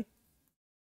ಏರಿಯಾದಲ್ಲಿ.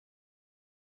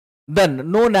 Then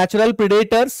no natural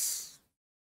predators,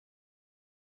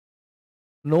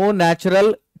 no natural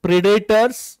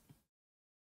predators,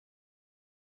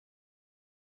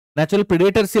 natural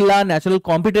predators illa, natural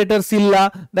competitors illa.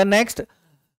 The next,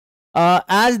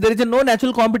 as there is a no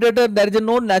natural competitor, there is a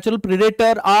no natural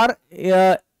predator or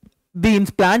the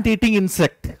plant eating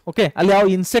insect. Okay, alli yav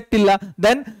insect illa.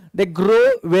 Then they grow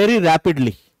very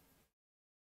rapidly,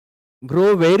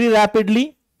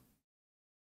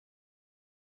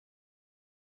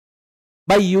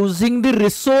 by using the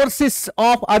resources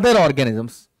of other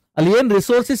organisms. ಅಲ್ಲಿ ಏನ್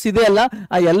resources ಇದೆ ಅಲ್ಲ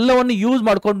ಆ ಎಲ್ಲವನ್ನು use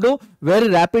ಮಾಡಿಕೊಂಡು very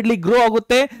rapidly grow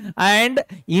ಆಗುತ್ತೆ and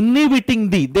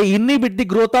they inhibit the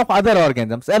growth of other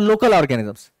organisms and local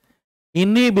organisms.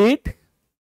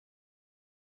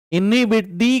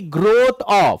 inhibit the growth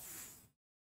of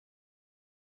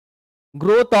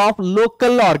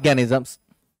local organisms.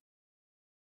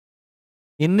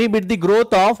 Inhibit the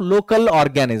growth of local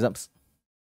organisms.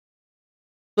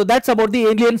 So that's about the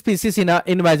alien species in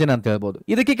invasion ಅಂತ ಹೇಳ್ಬೋದು.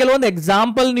 ಇದಕ್ಕೆ ಕೆಲವೊಂದು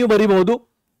example ನೀವು ಬರೀಬಹುದು.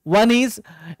 One is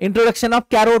introduction of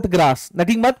carrot grass,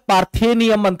 nothing but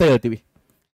Parthenium ಅಂತ ಹೇಳ್ತೀವಿ.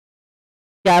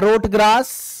 Carrot grass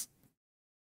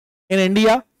in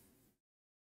India.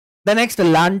 The next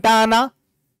lantana,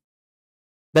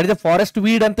 that is a forest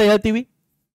weed ಅಂತ ಹೇಳ್ತೀವಿ.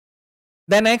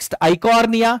 The next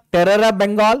Eichhornia, Terror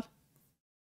Bengal,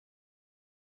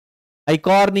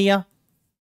 Eichhornia.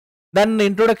 Then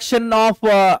introduction of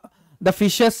the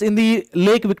fishes in the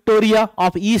Lake Victoria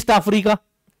of East Africa.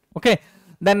 Okay,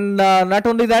 then not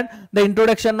only that, the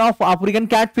introduction of African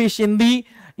catfish in the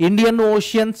Indian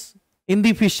oceans, in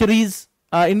the fisheries,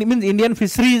 Indian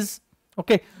fisheries.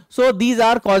 Okay, so these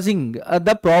are causing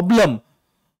the problem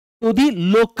to the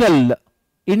local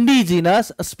indigenous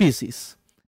species.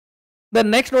 The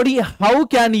next note is, how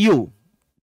can you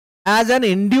as an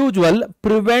individual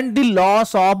prevent the loss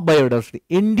of biodiversity?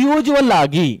 Individual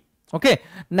agi, okay,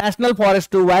 national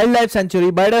forest, wildlife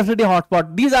sanctuary, biodiversity hotspot,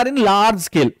 these are in large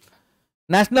scale,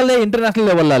 national and international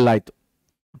level alla aitu.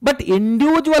 But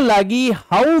individual agi,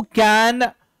 how can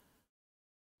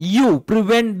you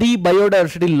prevent the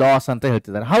biodiversity loss anta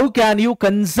ಹೇಳ್ತಿದ್ದಾರೆ. How can you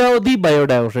conserve the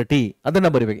biodiversity ಅದನ್ನ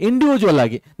ಬರಿಬೇಕು. Individual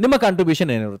ಆಗಿ ನಿಮ್ಮ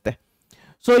contribution ಏನಿರುತ್ತೆ.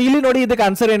 So ಇಲ್ಲಿ ನೋಡಿ ಇದಕ್ಕೆ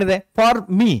answer ಏನಿದೆ for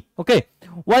me. Okay,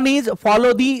 one is follow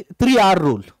the 3R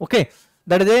rule. Okay,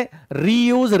 that is A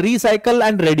reuse, recycle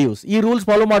and reduce. ಈ ರೂಲ್ಸ್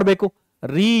ಫಾಲೋ ಮಾಡಬೇಕು.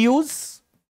 Reuse,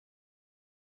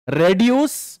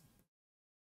 reduce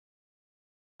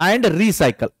and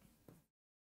recycle.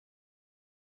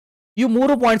 ಈ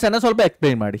 3 ಪಾಯಿಂಟ್ಸ್ ಅನ್ನ ಸ್ವಲ್ಪ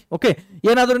ಎಕ್ಸ್ಪ್ಲೈನ್ ಮಾಡಿ. ಓಕೆ,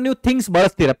 ಏನಾದ್ರೂ ನೀವು ಥಿಂಗ್ಸ್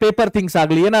ಬಳಸ್ತೀರಾ, ಪೇಪರ್ ಥಿಂಗ್ಸ್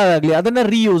ಆಗಲಿ ಏನಾಗಲಿ, ಅದನ್ನ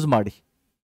ರೀಯೂಸ್ ಮಾಡಿ.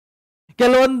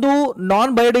 ಕೆಲವೊಂದು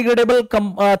ನಾನ್ ಬಯೋಡಿಗ್ರೇಡೇಬಲ್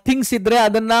ಥಿಂಗ್ಸ್ ಇದ್ರೆ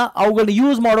ಅದನ್ನ ಅವುಗಳನ್ನ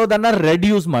ಯೂಸ್ ಮಾಡೋದನ್ನ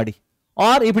ರೆಡ್ಯೂಸ್ ಮಾಡಿ.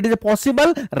 R if it is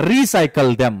possible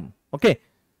recycle them. Okay,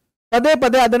 ಪದೇ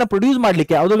ಪದೇ ಅದನ್ನ ಪ್ರೊಡ್ಯೂಸ್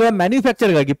ಮಾಡ್ಲಿಕ್ಕೆ, ಅವುಗಳ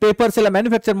ಮ್ಯಾನುಫ್ಯಾಕ್ಚರ್ಗಾಗಿ, ಪೇಪರ್ಸ್ ಎಲ್ಲ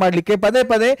ಮ್ಯಾನುಫ್ಯಾಕ್ಚರ್ ಮಾಡ್ಲಿಕ್ಕೆ ಪದೇ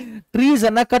ಪದೇ ಟ್ರೀಸ್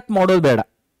ಅನ್ನ ಕಟ್ ಮಾಡೋದು ಬೇಡ.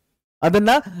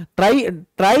 ಅದನ್ನ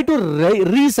try to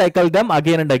recycle them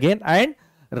again and again and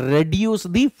reduce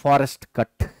the forest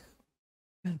cut.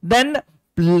 Then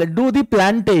do the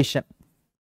plantation,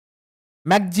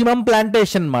 maximum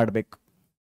plantation ಮಾಡಬೇಕು.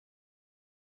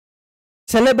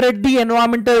 Celebrate the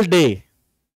environmental day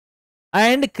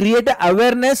and create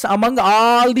awareness among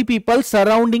all the people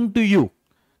surrounding to you.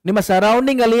 ನಿಮ್ಮ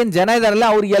surrounding ಅಲ್ಲಿ ಏನು ಜನ ಇದಾರಲ್ಲ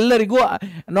ಅವ್ರಿಗೆಲ್ಲರಿಗೂ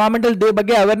environmental day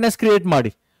ಬಗ್ಗೆ awareness create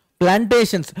ಮಾಡಿ.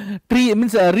 Plantations, tree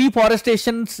means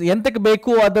ರೀಫಾರೆಸ್ಟೇಷನ್ಸ್ ಎಂತಕ್ಕೆ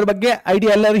ಬೇಕು ಅದ್ರ ಬಗ್ಗೆ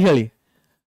ಐಡಿಯಾ ಎಲ್ಲರಿಗೂ ಹೇಳಿ.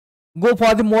 Go for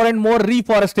the more and more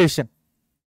reforestation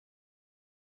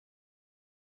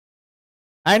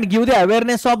and give the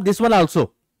awareness of this one also,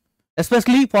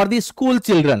 especially for the school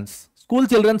school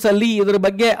children's ಅಲ್ಲಿ ಇದರ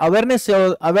ಬಗ್ಗೆ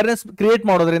ಅವೇರ್ನೆಸ್ ಕ್ರಿಯೇಟ್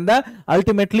ಮಾಡೋದ್ರಿಂದ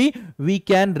ultimately we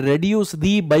can reduce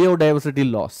the biodiversity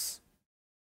loss.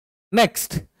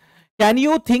 Next, can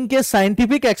you think a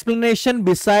scientific explanation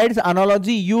besides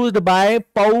analogy used by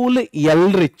Paul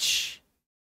Ehrlich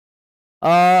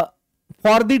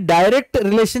for the direct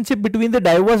relationship between the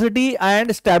diversity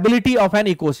and stability of an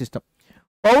ecosystem?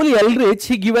 Paul Ehrlich,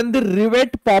 he given the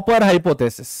Rivet-Popper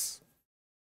hypothesis.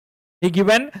 He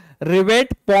given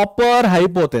Rivet-Popper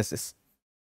hypothesis.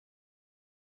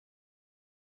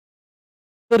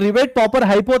 So Rivet-Popper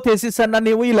hypothesis anna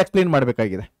ನೀವು ಇಲ್ಲಿ explain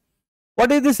ಮಾಡಬೇಕಾಗಿದೆ.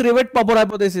 What is this Rivet-Popper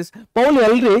hypothesis? Paul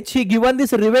Ehrlich, he given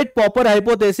this Rivet-Popper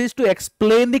hypothesis to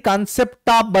explain the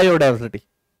concept of biodiversity.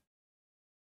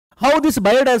 How this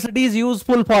biodiversity is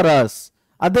useful for us.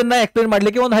 ಅದನ್ನ explain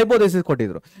ಮಾಡಲಿಕ್ಕೆ ಒಂದು hypothesis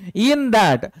ಕೊಟ್ಟಿದ್ರು. In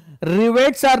that,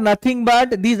 rivets are nothing but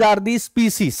these are the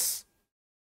species.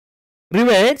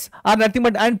 Rivets are nothing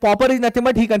but, and Popper is nothing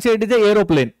but he considered it as an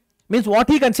aeroplane. Means what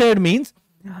he considered means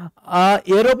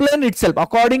aeroplane itself,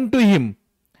 according to him,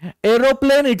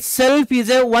 aeroplane itself is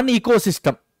a one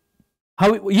ecosystem. How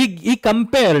he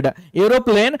compared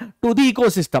aeroplane to the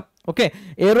ecosystem. Okay,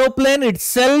 aeroplane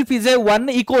itself is a one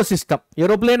ecosystem.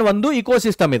 Aeroplane ಒಂದು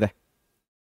ecosystem ಇದೆ.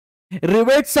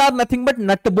 Rivets are nothing but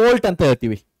nut bolt ಅಂತ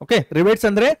ಹೇಳ್ತೀವಿ. Okay, rivets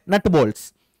ಅಂದ್ರೆ nut bolts.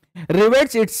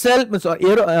 Rivets itself,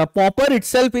 Popper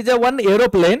itself is a one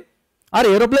aeroplane, or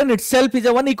aeroplane itself is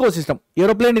a one ecosystem.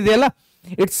 Aeroplane ಇದೆಯಲ್ಲ,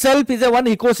 itself is a one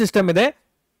ecosystem ಇದೆ.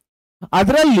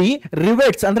 ಅದರಲ್ಲಿ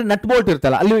rivets ಅಂದ್ರೆ nut bolt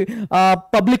ಇರುತ್ತಲ್ಲ, ಅಲ್ಲಿ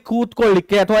public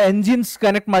ಕೂತ್ಕೊಳ್ಳಿಕ್ಕೆ ಅಥವಾ ಎಂಜಿನ್ಸ್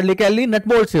ಕನೆಕ್ಟ್ ಮಾಡ್ಲಿಕ್ಕೆ ಅಲ್ಲಿ ನಟ್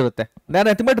ಬೋಲ್ಟ್ಸ್ ಇರುತ್ತೆ. They are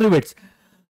nothing but rivets.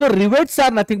 So rivets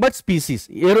are nothing but species.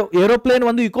 Aeroplane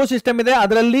ಒಂದು ಇಕೋಸಿಸ್ಟಮ್ ಇದೆ,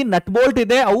 ಅದರಲ್ಲಿ ನಟ್ ಬೋಲ್ಟ್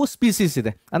ಇದೆ, ಅವು ಸ್ಪೀಸೀಸ್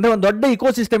ಇದೆ. ಅಂದ್ರೆ ಒಂದು ದೊಡ್ಡ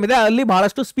ಇಕೋಸಿಸ್ಟಮ್ ಇದೆ, ಅಲ್ಲಿ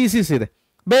ಬಹಳಷ್ಟು ಸ್ಪೀಸೀಸ್ ಇದೆ,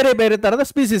 ಬೇರೆ ಬೇರೆ ತರದ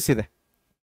ಸ್ಪೀಸೀಸ್ ಇದೆ.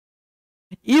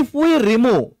 If we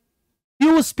remove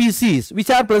few species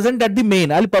which are present at the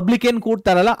main, ಅಲ್ಲಿ ಪಬ್ಲಿಕ್ ಏನ್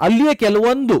ಕೂಡ್ತಾರಲ್ಲ ಅಲ್ಲಿಯೇ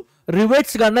ಕೆಲವೊಂದು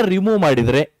ರಿವೆಟ್ಸ್ ಗಳನ್ನ ರಿಮೂವ್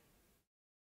ಮಾಡಿದ್ರೆ,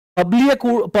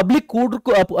 ಪಬ್ಲಿಕ್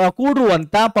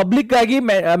ಕೂಡುವಂತ ಪಬ್ಲಿಕ್ ಆಗಿ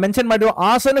ಮೆನ್ಷನ್ ಮಾಡಿರುವ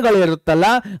ಆಸನಗಳು ಇರುತ್ತಲ್ಲ,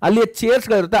 ಅಲ್ಲಿಯ ಚೇರ್ಸ್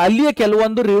ಗಳಿರುತ್ತೆ, ಅಲ್ಲಿಯೇ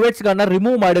ಕೆಲವೊಂದು ರಿವೆಟ್ಸ್ ಗಳನ್ನ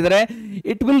ರಿಮೂವ್ ಮಾಡಿದರೆ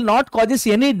it will not causes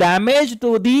any damage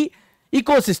to the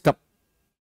ecosystem.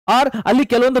 R ಅಲ್ಲಿ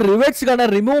ಕೆಲವೊಂದು ರಿವೆಟ್ಸ್ ಗಳನ್ನ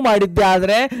ರಿಮೂವ್ ಮಾಡಿದ್ದೆ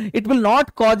ಆದ್ರೆ it will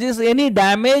not causes any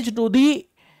damage to the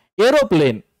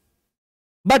aeroplane.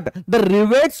 But the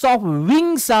rivets of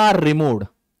wings are removed.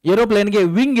 ಏರೋಪ್ಲೇನ್ಗೆ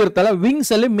wing ಇರುತ್ತಲ್ಲ,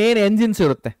 wings ಅಲ್ಲಿ main engines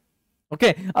ಇರುತ್ತೆ. Okay,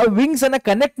 ಆ wings ಅನ್ನ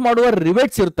ಕನೆಕ್ಟ್ ಮಾಡುವ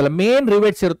ರಿವೆಟ್ಸ್ ಇರುತ್ತಲ್ಲ, ಮೇನ್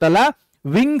ರಿವೆಟ್ಸ್ ಇರುತ್ತಲ್ಲ,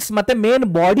 ವಿಂಗ್ಸ್ ಮತ್ತೆ ಮೇನ್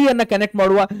ಬಾಡಿಯನ್ನ ಕನೆಕ್ಟ್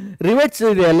ಮಾಡುವ ರಿವೆಟ್ಸ್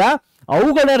ಇದೆಯಲ್ಲ,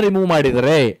 ಅವುಗಳನ್ನ ರಿಮೂವ್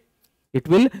ಮಾಡಿದರೆ it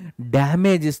will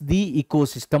damages the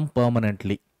ecosystem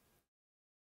permanently.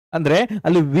 ಅಂದ್ರೆ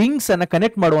ಅಲ್ಲಿ ವಿಂಗ್ಸ್ ಅನ್ನ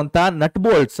ಕನೆಕ್ಟ್ ಮಾಡುವಂತ ನಟ್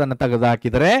ಬೋಲ್ಟ್ಸ್ ಅನ್ನ ತೆಗೆದು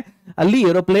ಹಾಕಿದರೆ ಅಲ್ಲಿ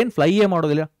ಏರೋಪ್ಲೇನ್ ಫ್ಲೈಯೇ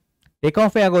ಮಾಡೋದಿಲ್ಲ, ಟೇಕ್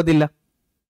ಆಫೇ ಆಗೋದಿಲ್ಲ.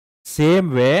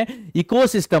 ಸೇಮ್ ವೇ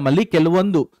ಇಕೋಸಿಸ್ಟಮ್ ಅಲ್ಲಿ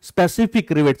ಕೆಲವೊಂದು ಸ್ಪೆಸಿಫಿಕ್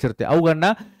ರಿವೆಟ್ಸ್ ಇರುತ್ತೆ,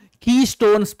 ಅವುಗಳನ್ನ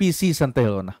ಕೀಸ್ಟೋನ್ ಸ್ಪೀಸೀಸ್ ಅಂತ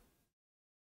ಹೇಳೋಣ.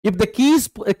 If the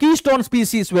keystone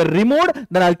species were removed,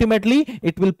 then ultimately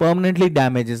it will permanently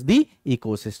damages the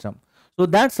ecosystem. So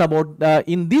that's about,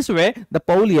 in this way, the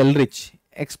Paul Ehrlich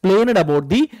explained about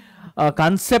the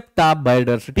concept of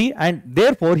biodiversity, and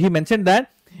therefore he mentioned that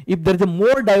if there is a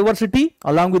more diversity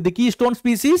along with the keystone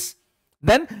species,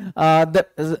 then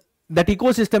that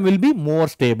ecosystem will be more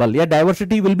stable. Yeah,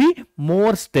 diversity will be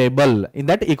more stable in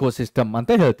that ecosystem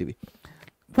anta heltivi.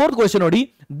 Fourth question nodi,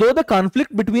 though the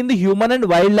conflict between the human and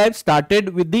wildlife started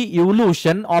with the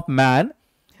evolution of man,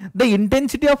 the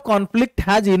intensity of conflict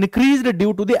has increased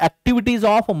due to the activities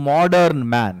of modern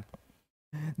man.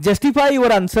 Justify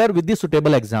your answer with the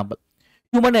suitable example.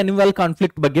 Human animal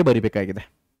conflict ಬಗ್ಗೆ ಬರಿಬೇಕಾಗಿದೆ.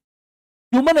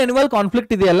 Human animal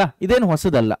conflict ಇದೆಯಲ್ಲ, ಇದೇನು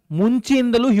ಹೊಸದಲ್ಲ,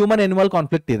 ಮುಂಚೆಯಿಂದಲೂ human animal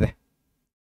conflict ಇದೆ.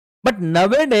 But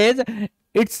nowadays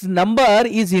it's number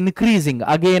is increasing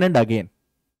again and again.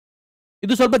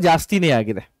 ಇದು ಸ್ವಲ್ಪ ಜಾಸ್ತಿನೇ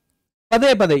ಆಗಿದೆ.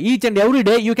 ಪದೇ ಪದೇ each and every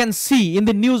day you can see in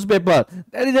the news paper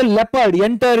there is A leopard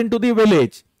enter in to the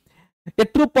village. A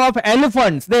troupe of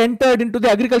elephants they entered in to the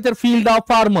agriculture field of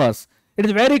farmers. It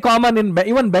is very common in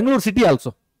even Bengaluru city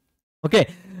also. Okay,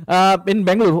 in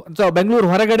Bengaluru, so Bengaluru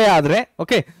ಹೊರಗಡೆ ಆದ್ರೆ,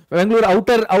 okay, Bengaluru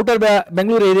outer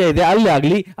Bengaluru area ಇದೆ ಅಲ್ಲಿ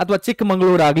ಆಗಲಿ, ಅಥವಾ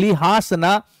ಚಿಕ್ಕಮಗಳೂರು ಆಗಲಿ, ಹಾಸನ,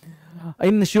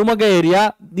 ಇನ್ Shivamogga area,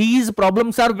 these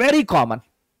problems are very common,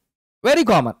 very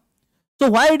common. So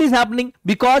why it is happening?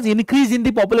 Because increase in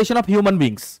the population of human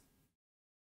beings,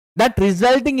 that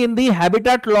resulting in the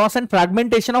habitat loss and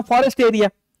fragmentation of forest area.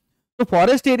 So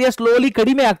forest area slowly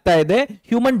ಕಡಿಮೆ ಆಗ್ತಾ ಇದೆ,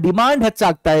 human demand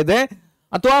ಹೆಚ್ಚಾಗ್ತಾ ಇದೆ,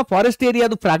 ಅಥವಾ forest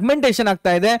ಏರಿಯಾದು fragmentation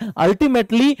ಆಗ್ತಾ ಇದೆ.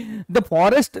 Ultimately the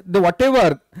forest, the what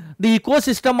ever the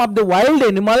ecosystem of the wild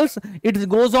animals, it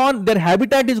goes on, there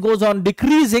habitat is goes on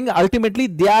decreasing. Ultimately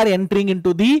they are entering in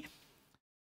to the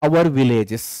hour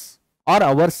villages are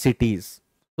hour cities.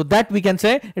 So that we can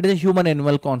say it is a human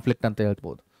animal conflict ಅಂತ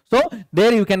ಹೇಳ್ಬೋದು. So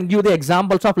there you can give the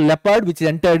examples of leopard which is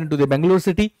entered into the Bangalore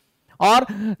city, or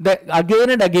the again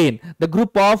and again the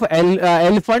group of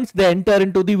elephants, they enter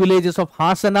into the villages of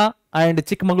Hasana and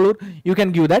Chikmagalur. You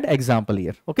can give that example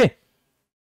here. Okay.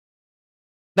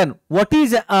 Then what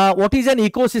is an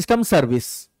ecosystem service?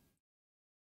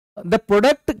 The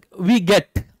product we get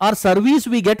or service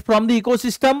we get from the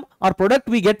ecosystem or product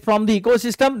we get from the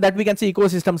ecosystem, that we can say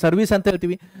ecosystem service anta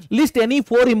heltivi. List any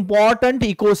 4 important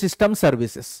ecosystem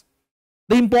services.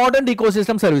 The important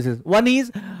ecosystem services. One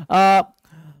is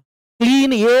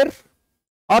clean air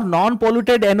or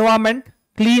non-polluted environment,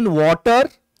 clean water.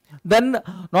 Then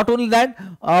not only that,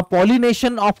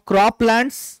 pollination of crop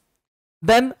plants,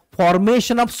 then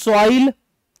formation of soil.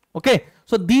 Okay,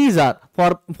 so these are for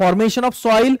formation of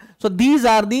soil. So these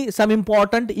are the some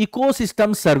important ecosystem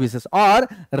services, or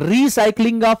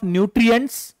recycling of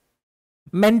nutrients,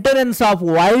 maintenance of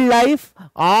wildlife.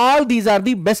 All these are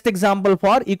the best example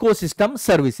for ecosystem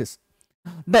services.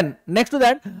 Then next to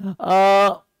that,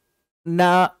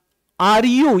 are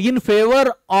you in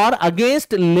favor or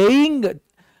against levying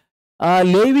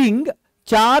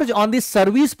charge on the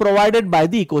service provided by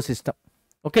the ecosystem?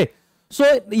 Okay, so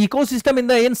ecosystem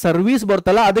ಇಂದ ಏನು service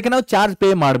ಬರ್ತಲ್ಲ ಅದಕ್ಕೆ ನಾವು charge pay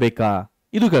ಮಾಡಬೇಕಾ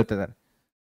ಇದು ಕೇಳ್ತಿದ್ದಾರೆ.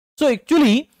 So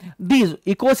actually these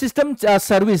ecosystem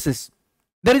services,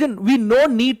 there is we no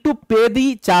need to pay the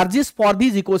charges for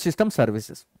these ecosystem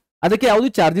services. ಅದಕ್ಕೆ ಯಾವುದು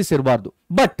ಚಾರ್ಜಸ್ ಇರಬಾರ್ದು.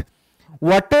 But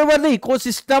what ever the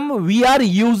ecosystem we are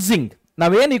using,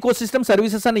 ನಾವೇನು ಇಕೋಸಿಸ್ಟಮ್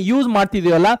ಸರ್ವಿಸಸ್ ಅನ್ನು use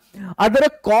ಮಾಡ್ತಿದೀವಲ್ಲ ಅದರ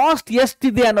cost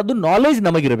ಎಷ್ಟಿದೆ ಅನ್ನೋದು knowledge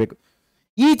ನಮಗಿರಬೇಕು.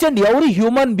 Each and every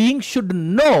human being should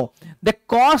know the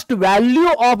cost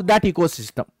value of that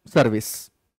ecosystem service.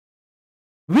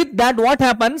 With that, what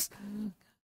happens?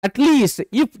 At least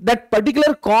if that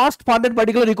particular cost for that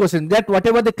particular ecosystem, that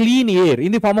whatever the clean air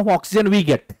in the form of oxygen we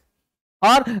get,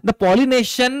 or the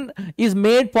pollination is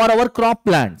made for our crop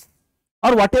plants,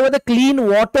 or whatever the clean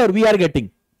water we are getting,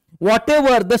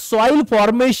 whatever the soil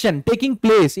formation taking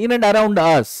place in and around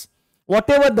us,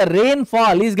 whatever the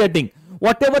rainfall is getting,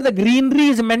 whatever the greenery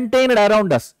is maintained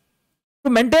around us, to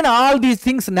maintain all these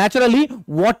things naturally,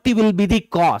 what will be the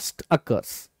cost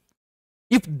occurs.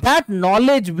 If that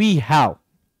knowledge we have,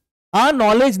 our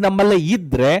knowledge nammalla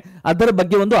idre adar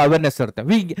bagge ಒಂದು awareness irutte,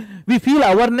 we feel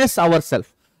awareness ourselves,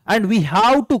 and we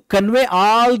have to convey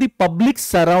all the public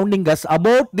surrounding us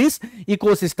about this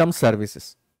ecosystem services.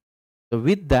 So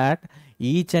with that,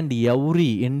 each and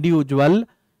every individual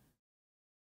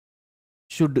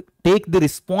should take the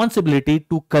responsibility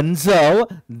to conserve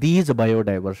these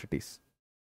biodiversities.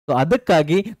 So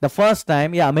adakkagi the first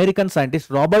time a American scientist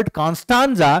Robert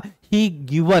Constanza, he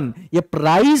given a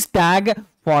price tag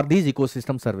for these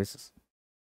ecosystem services.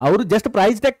 ಅವರು just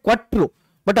price tag ಕೊಟ್ಟರು,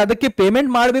 but ಅದಕ್ಕೆ payment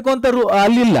ಮಾಡಬೇಕು ಅಂತ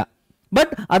ಅಲ್ಲಿಲ್ಲ,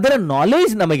 but ಅದರ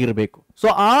knowledge ನಮಗಿರಬೇಕು. So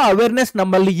ಆ awareness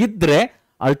ನಮ್ಮಲ್ಲಿ ಇದ್ರೆ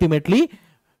ultimately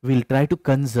will try to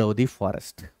conserve the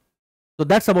forest. So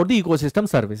that's about the ecosystem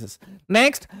services.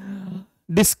 Next,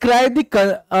 describe the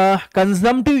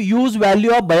consumptive use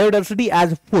value of biodiversity as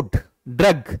food,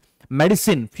 drug,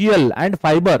 medicine, fuel and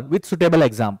fiber with suitable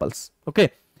examples. Okay,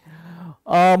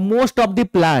 most of the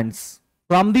plants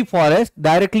from the forest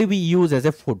directly we use as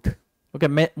a food. Okay,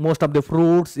 most of the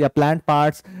fruits, plant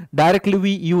parts directly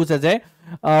we use as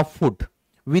a food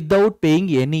without paying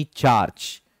any charge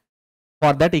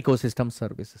for that ecosystem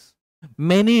services.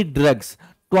 Many drugs,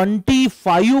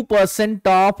 25%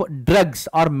 of drugs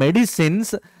or medicines,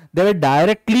 they will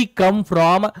directly come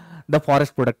from the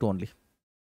forest product only.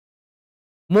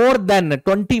 More than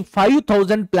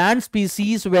 25,000 plant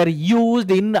species were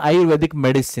used in Ayurvedic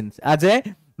medicines as a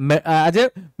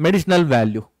medicinal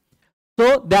value. So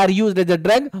they are used as a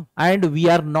drug and we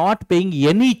are not paying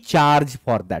any charge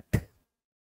for that.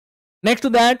 Next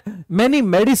to that, many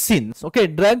medicines, okay,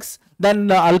 drugs, then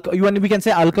even we can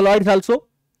say alkaloids also.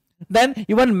 Then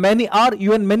even many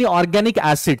organic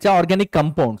acids or organic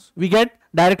compounds we get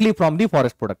directly from the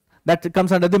forest product, that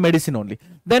comes under the medicine only.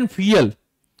 Then fuel,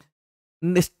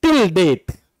 till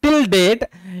date,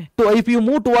 if you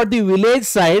move toward the village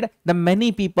side, the many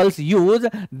people use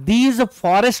these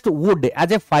forest wood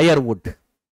as a firewood.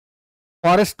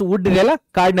 Forest wood ಇದೆಯಲ್ಲ,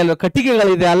 ಕಾಡಿನಲ್ಲಿ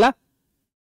ಕಟ್ಟಿಗೆಗಳಿದೆ ಅಲ್ಲ,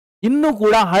 ಇನ್ನೂ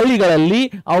ಕೂಡ ಹಳ್ಳಿಗಳಲ್ಲಿ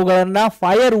ಅವುಗಳನ್ನ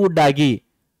fire wood ಆಗಿ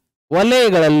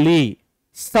ಒಲೆಗಳಲ್ಲಿ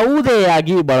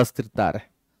ಸೌದೆಯಾಗಿ ಬಳಸ್ತಿರ್ತಾರೆ.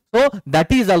 So that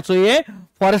is also a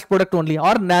forest product only,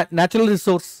 or natural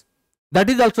resource. That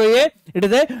is also it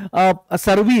is a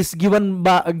service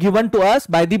given to us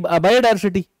by the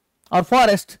biodiversity or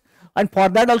forest, and for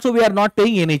that also we are not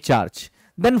paying any charge.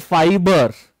 Then fiber,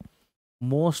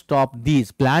 most of these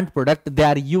plant product, they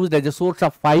are used as a source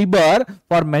of fiber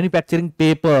for manufacturing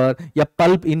paper,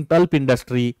 pulp in pulp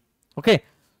industry. Okay,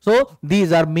 So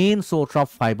these are main source of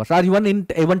fibers, or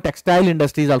even textile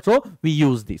industries also we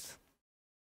use this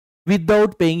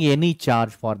without paying any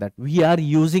charge for that. We are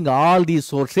using all these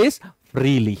sources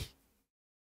freely.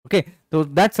 Okay, so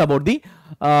that's about the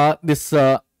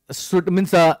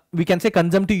we can say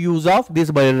consumptive use of these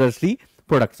biodiversity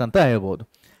products anta helbodu.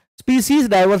 Species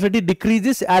diversity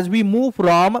decreases as we move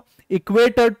from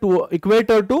equator to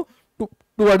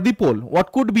toward the pole. What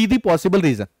could be the possible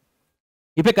reason?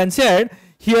 If I consider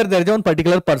here there is one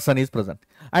particular person is present,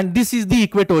 and this is the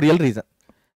equatorial region,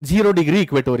 0 degree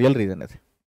equatorial region.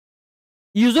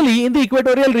 Usually in the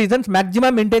equatorial regions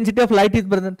maximum intensity of light is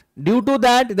present. Due to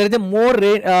that there is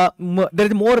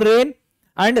more rain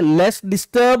and less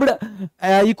disturbed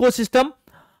ecosystem,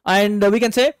 and we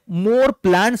can say more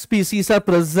plant species are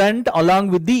present along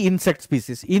with the insect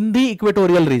species in the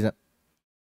equatorial region.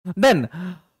 Then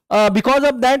because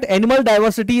of that animal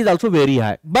diversity is also very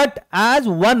high. But as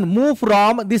one move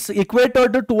from this equator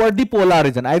toward the polar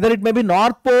region, either it may be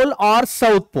North Pole or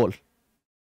South Pole,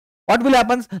 what will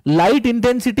happen? Light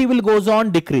intensity will goes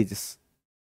on decreases.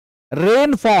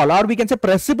 Rainfall, or we can say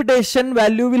precipitation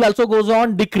value, will also goes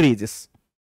on decreases.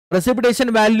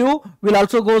 Precipitation value will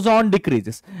also goes on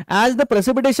decreases. As the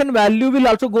precipitation value will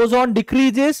also goes on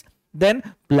decreases, then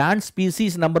plant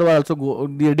species number will also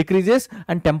decreases,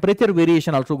 and temperature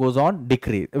variation also goes on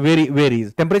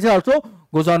varies. Temperature also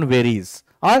goes on varies,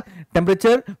 or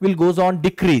temperature will goes on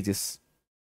decreases.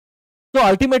 So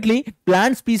ultimately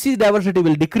plant species diversity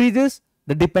will decreases,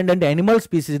 the dependent animal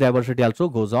species diversity also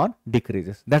goes on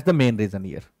decreases. That's the main reason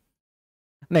here.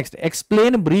 Next,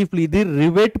 explain briefly the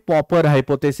rivet-popper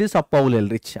hypothesis of Paul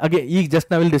Ehrlich. Again, just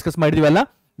now we'll discuss madidivalla.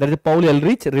 There is a Paul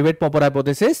Ehrlich rivet-popper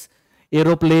hypothesis.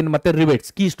 Aeroplane ಮತ್ತೆ rivets,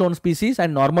 keystone species and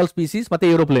normal species ಮತ್ತೆ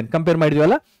aeroplane compare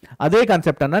ಮಾಡಿದ್ವಲ್ಲ, ಅದೇ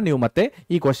concept ಅನ್ನ ನೀವು ಮತ್ತೆ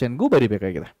ಈ question ಗೂ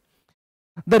ಬರಿಬೇಕಾಗಿದೆ.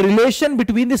 The relation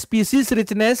between the species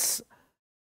richness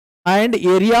and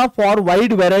area for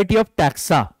wide variety of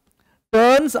taxa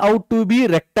turns out to be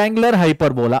rectangular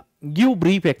hyperbola. Give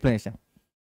brief explanation.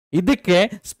 ಇದಕ್ಕೆ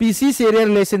species area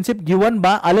relationship given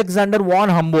by Alexander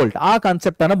von Humboldt, ಆ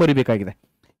concept ಅನ್ನು ಬರಿಬೇಕಾಗಿದೆ.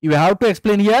 You have to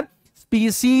explain here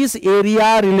species area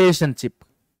relationship.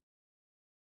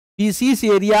 Species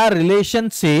area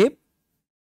relationship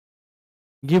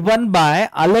given by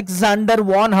Alexander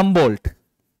von Humboldt.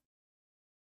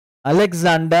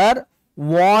 Alexander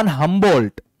von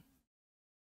Humboldt.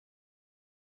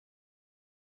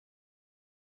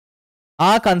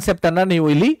 ಆ concept ಅನ್ನ ನೀವು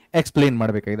ಇಲ್ಲಿ explain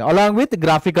ಮಾಡಬೇಕಾಗಿದೆ along with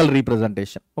graphical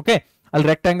representation. Okay, ಅಲ್ಲಿ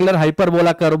rectangular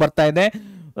hyperbola curve ಬರ್ತಾ ಇದೆ,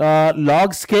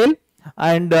 log scale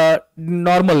and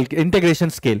normal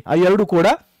integration scale, ಆ ಎರಡು ಕೂಡ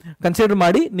ಕನ್ಸಿಡರ್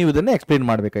ಮಾಡಿ ನೀವು ಇದನ್ನ ಎಕ್ಸ್ಪ್ಲೇನ್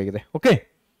ಮಾಡಬೇಕಾಗಿದೆ. ಓಕೆ,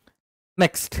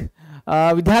 ನೆಕ್ಸ್ಟ್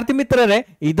ವಿದ್ಯಾರ್ಥಿ ಮಿತ್ರರೇ,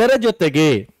 ಇದರ ಜೊತೆಗೆ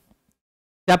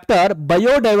ಚಾಪ್ಟರ್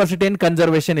ಬಯೋಡೈವರ್ಸಿಟಿ ಅಂಡ್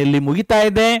ಕನ್ಸರ್ವೇಷನ್ ಇಲ್ಲಿ ಮುಗಿತಾ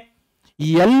ಇದೆ. ಈ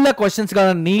ಎಲ್ಲ ಕ್ವಶನ್ಸ್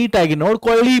ಗಳನ್ನ ನೀಟಾಗಿ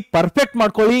ನೋಡ್ಕೊಳ್ಳಿ, ಪರ್ಫೆಕ್ಟ್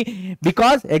ಮಾಡ್ಕೊಳ್ಳಿ,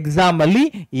 ಬಿಕಾಸ್ ಎಕ್ಸಾಮ್ ಅಲ್ಲಿ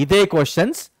ಇದೇ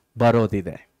ಕ್ವಶನ್ಸ್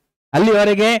ಬರೋದಿದೆ.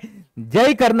 ಅಲ್ಲಿವರೆಗೆ ಜೈ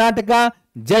ಕರ್ನಾಟಕ,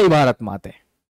 ಜೈ ಭಾರತ್ ಮಾತೆ.